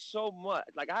forgotten so much.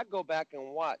 Like, I go back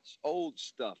and watch old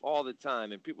stuff all the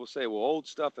time, and people say, "Well, old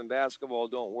stuff in basketball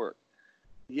don't work."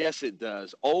 Yes, it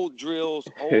does. Old drills,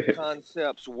 old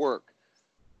concepts work.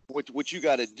 What you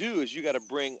got to do is you got to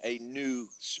bring a new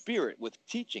spirit with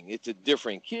teaching. It's a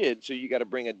different kid, so you got to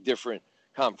bring a different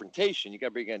confrontation. You got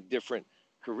to bring a different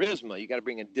charisma. You got to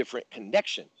bring a different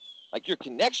connection. Like, your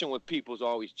connection with people is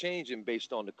always changing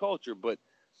based on the culture, but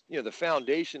the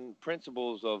foundation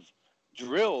principles of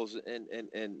drills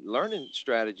and learning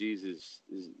strategies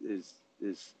is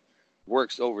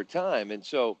works over time. And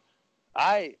so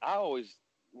I always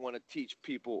want to teach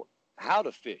people how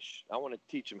to fish. I want to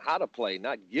teach them how to play,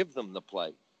 not give them the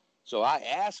play. So I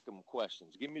ask them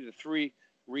questions. Give me the 3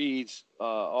 reads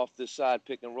off this side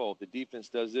pick and roll. If the defense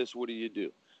does this, what do you do?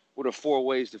 What are 4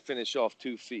 ways to finish off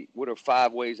 2 feet? What are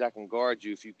 5 ways I can guard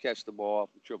you if you catch the ball off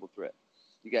the triple threat?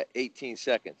 You got 18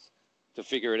 seconds to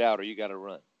figure it out, or you got to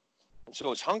run. And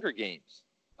so it's Hunger Games.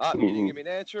 You didn't Mm-hmm. give me an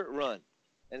answer? Run.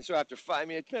 And so after 5, I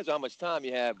mean, it depends on how much time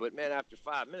you have, but man, after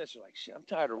 5 minutes, you're like, shit, I'm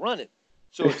tired of running.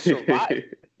 So it's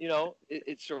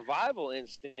it's survival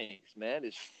instincts, man.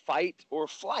 It's fight or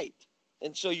flight.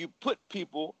 And so you put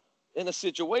people in a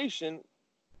situation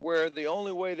where the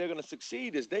only way they're going to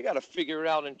succeed is they got to figure it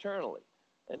out internally.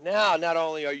 And now, not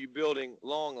only are you building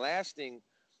long-lasting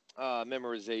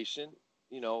memorization,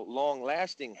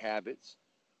 long-lasting habits,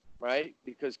 right?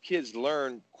 Because kids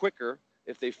learn quicker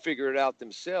if they figure it out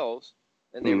themselves,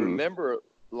 and they Mm-hmm. remember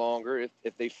longer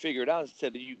if they figure it out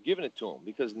instead of you giving it to them.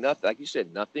 Because nothing, like you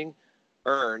said, nothing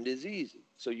earned is easy.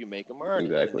 So you make them earn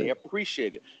it, and they Exactly.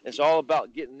 appreciate it. It's all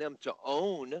about getting them to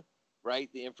own, right,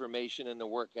 the information and the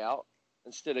workout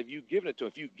instead of you giving it to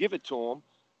them. If you give it to them,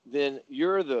 then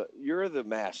you're the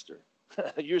master.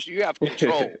 You have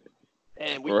control.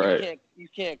 And Right. you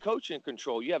can't coach in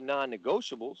control. You have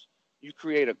non-negotiables. You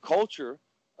create a culture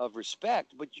of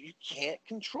respect, but you can't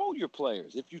control your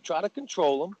players. If you try to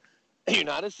control them, you're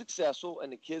not as successful,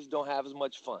 and the kids don't have as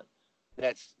much fun.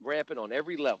 That's rampant on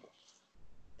every level.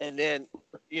 And then,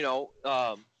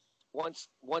 once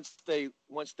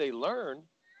they learn,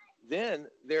 then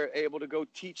they're able to go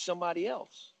teach somebody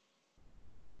else.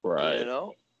 Right. You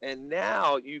know, and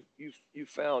now you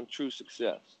found true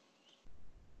success.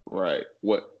 Right.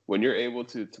 When you're able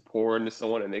to pour into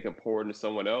someone and they can pour into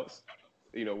someone else,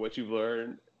 what you've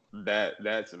learned,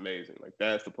 that's amazing. Like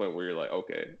that's the point where you're like,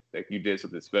 okay, like you did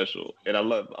something special. And I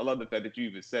love the fact that you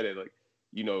even said it. Like,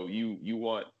 you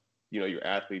want, your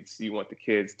athletes, you want the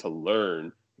kids to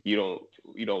learn. You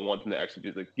don't want them to actually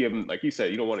just like give them, like you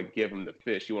said, you don't want to give them the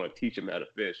fish. You want to teach them how to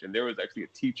fish. And there was actually a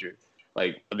teacher,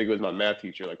 like I think it was my math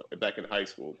teacher, like back in high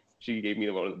school. She gave me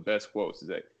one of the best quotes. Is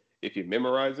that if you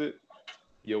memorize it,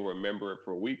 you'll remember it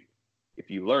for a week.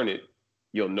 If you learn it,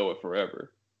 you'll know it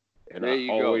forever. And There you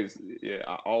go.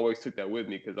 I always took that with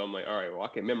me because I'm like, all right, well, I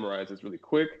can memorize this really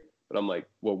quick, but I'm like,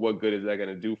 well, what good is that going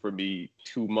to do for me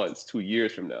 2 months, 2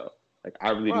 years from now? Like,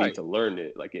 I really need to learn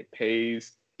it. Like, it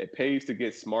pays to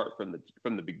get smart from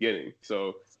the beginning.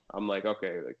 So I'm like,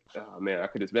 okay, like, oh man, I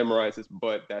could just memorize this,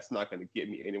 but that's not going to get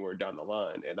me anywhere down the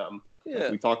line. And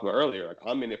like we talked about earlier, like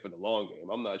I'm in it for the long game.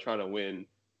 I'm not trying to win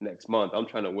next month. I'm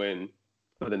trying to win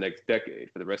for the next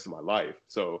decade, for the rest of my life.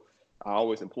 So I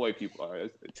always employ people, I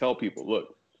tell people,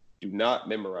 look, do not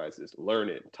memorize this. Learn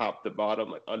it top to bottom,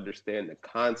 like understand the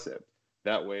concept.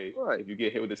 That way, if you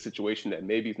get hit with a situation that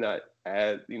maybe is not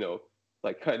as,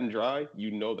 like cut and dry,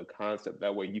 the concept.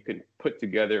 That way you can put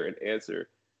together an answer.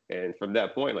 And from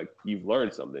that point, like you've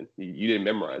learned something. You didn't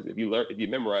memorize it. If you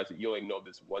memorize it, you only know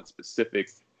this one specific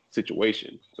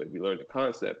situation. But if you learn the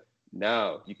concept,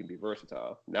 now you can be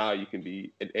versatile. Now you can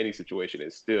be in any situation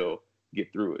and still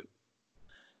get through it.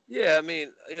 Yeah, I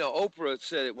mean, Oprah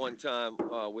said it one time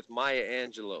with Maya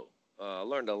Angelou. I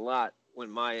learned a lot when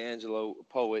Maya Angelou, a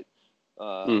poet,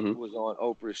 was on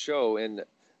Oprah's show, and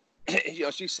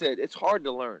she said it's hard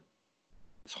to learn.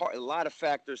 It's hard. A lot of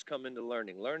factors come into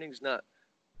learning. Learning's not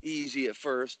easy at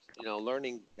first.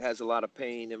 Learning has a lot of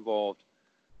pain involved.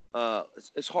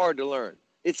 It's hard to learn.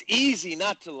 It's easy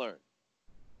not to learn.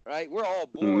 Right? We're all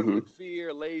born with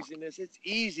fear, laziness. It's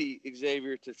easy,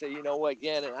 Xavier, to say, you know what,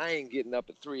 Ganon, I ain't getting up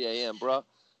at 3 a.m., bro.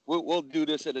 We'll do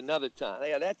this at another time.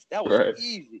 Yeah, that was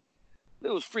easy. It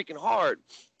was freaking hard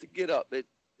to get up at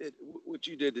what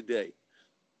you did today.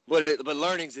 But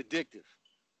learning's addictive.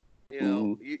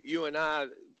 You and I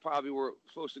probably were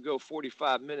supposed to go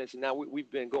 45 minutes, and now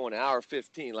we've been going an hour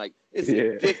 15. Like, it's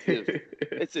addictive.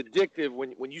 It's addictive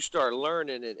when you start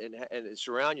learning and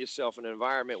surround yourself in an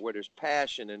environment where there's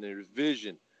passion and there's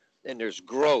vision and there's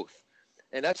growth.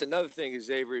 And that's another thing,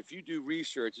 Xavier. If you do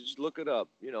research, just look it up.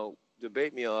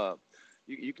 Debate me.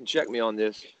 You can check me on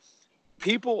this.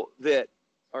 People that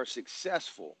are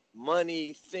successful,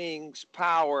 money, things,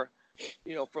 power,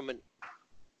 from an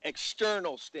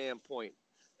external standpoint,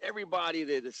 everybody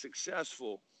that is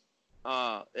successful,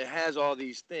 that has all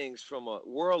these things from a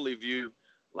worldly view,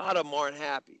 a lot of them aren't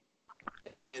happy.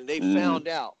 And they found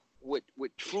out what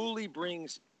truly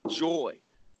brings joy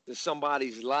to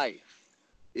somebody's life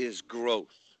is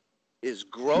growth.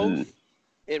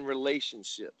 In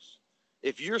relationships.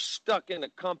 If you're stuck in a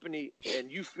company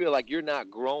and you feel like you're not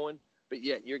growing, but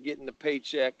yet you're getting the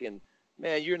paycheck and,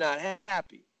 man, you're not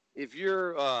happy. If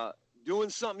you're doing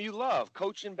something you love,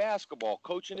 coaching basketball,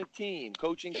 coaching a team,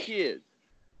 coaching kids,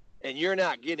 and you're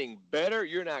not getting better,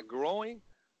 you're not growing,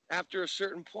 after a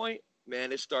certain point,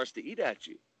 man, it starts to eat at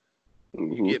you.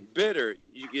 You get bitter,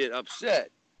 you get upset,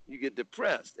 you get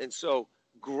depressed. And so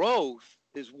growth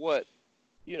is what,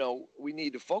 we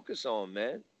need to focus on,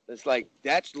 man. It's like,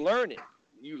 that's learning.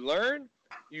 You learn,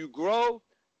 you grow,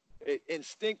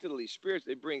 instinctively,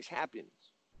 spiritually, it brings happiness.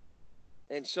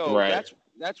 And so that's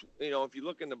if you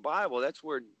look in the Bible, that's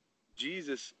where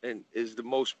Jesus is the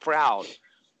most proud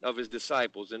of his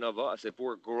disciples and of us. If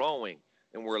we're growing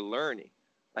and we're learning,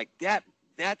 like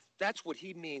that's what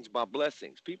he means by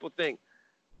blessings. People think,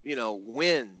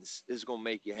 wins is gonna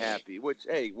make you happy. Which,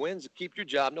 hey, wins keep your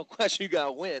job, no question. You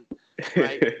gotta win,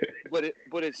 right? but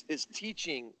it's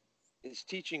teaching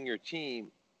your team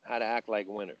how to act like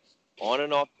winners on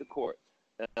and off the court.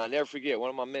 And I'll never forget, one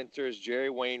of my mentors,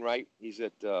 Jerry Wainwright, he's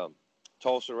at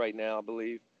Tulsa right now, I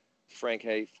believe, Frank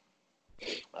Haith.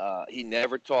 He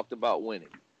never talked about winning,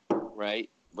 right?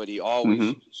 But he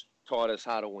always taught us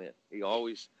how to win. He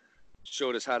always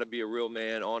showed us how to be a real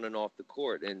man on and off the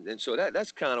court. And so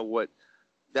that's kind of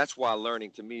that's why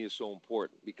learning to me is so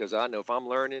important, because I know if I'm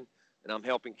learning and I'm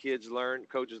helping kids learn,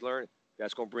 coaches learn,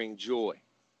 that's going to bring joy.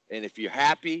 And if you're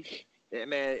happy,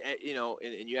 man,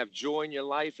 and you have joy in your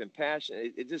life and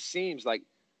passion, it just seems like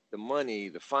the money,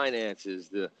 the finances,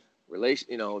 the relation,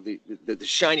 the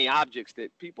shiny objects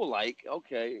that people like,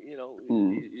 okay,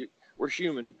 we're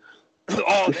human.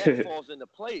 All that falls into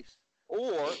place.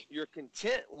 Or you're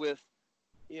content with,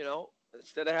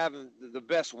 instead of having the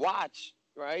best watch,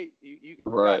 right? You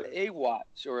got Right. a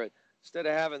watch, or instead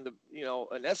of having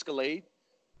an Escalade,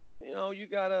 you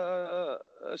got a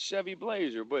Chevy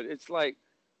Blazer. But it's like,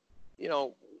 you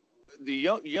know, the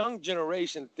young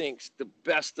generation thinks the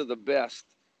best of the best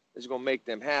is going to make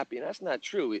them happy, and that's not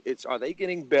true. It's, are they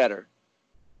getting better,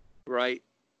 right?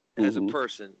 As a Mm-hmm.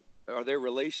 person, are their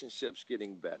relationships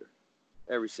getting better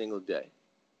every single day?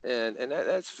 And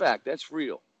that's fact. That's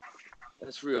real.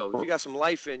 That's real. If you got some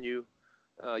life in you,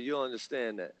 you'll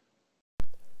understand that.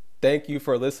 Thank you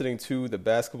for listening to the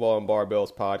Basketball and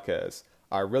Barbells podcast.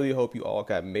 I really hope you all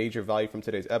got major value from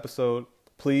today's episode.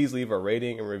 Please leave a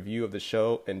rating and review of the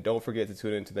show, and don't forget to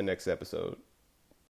tune in to the next episode.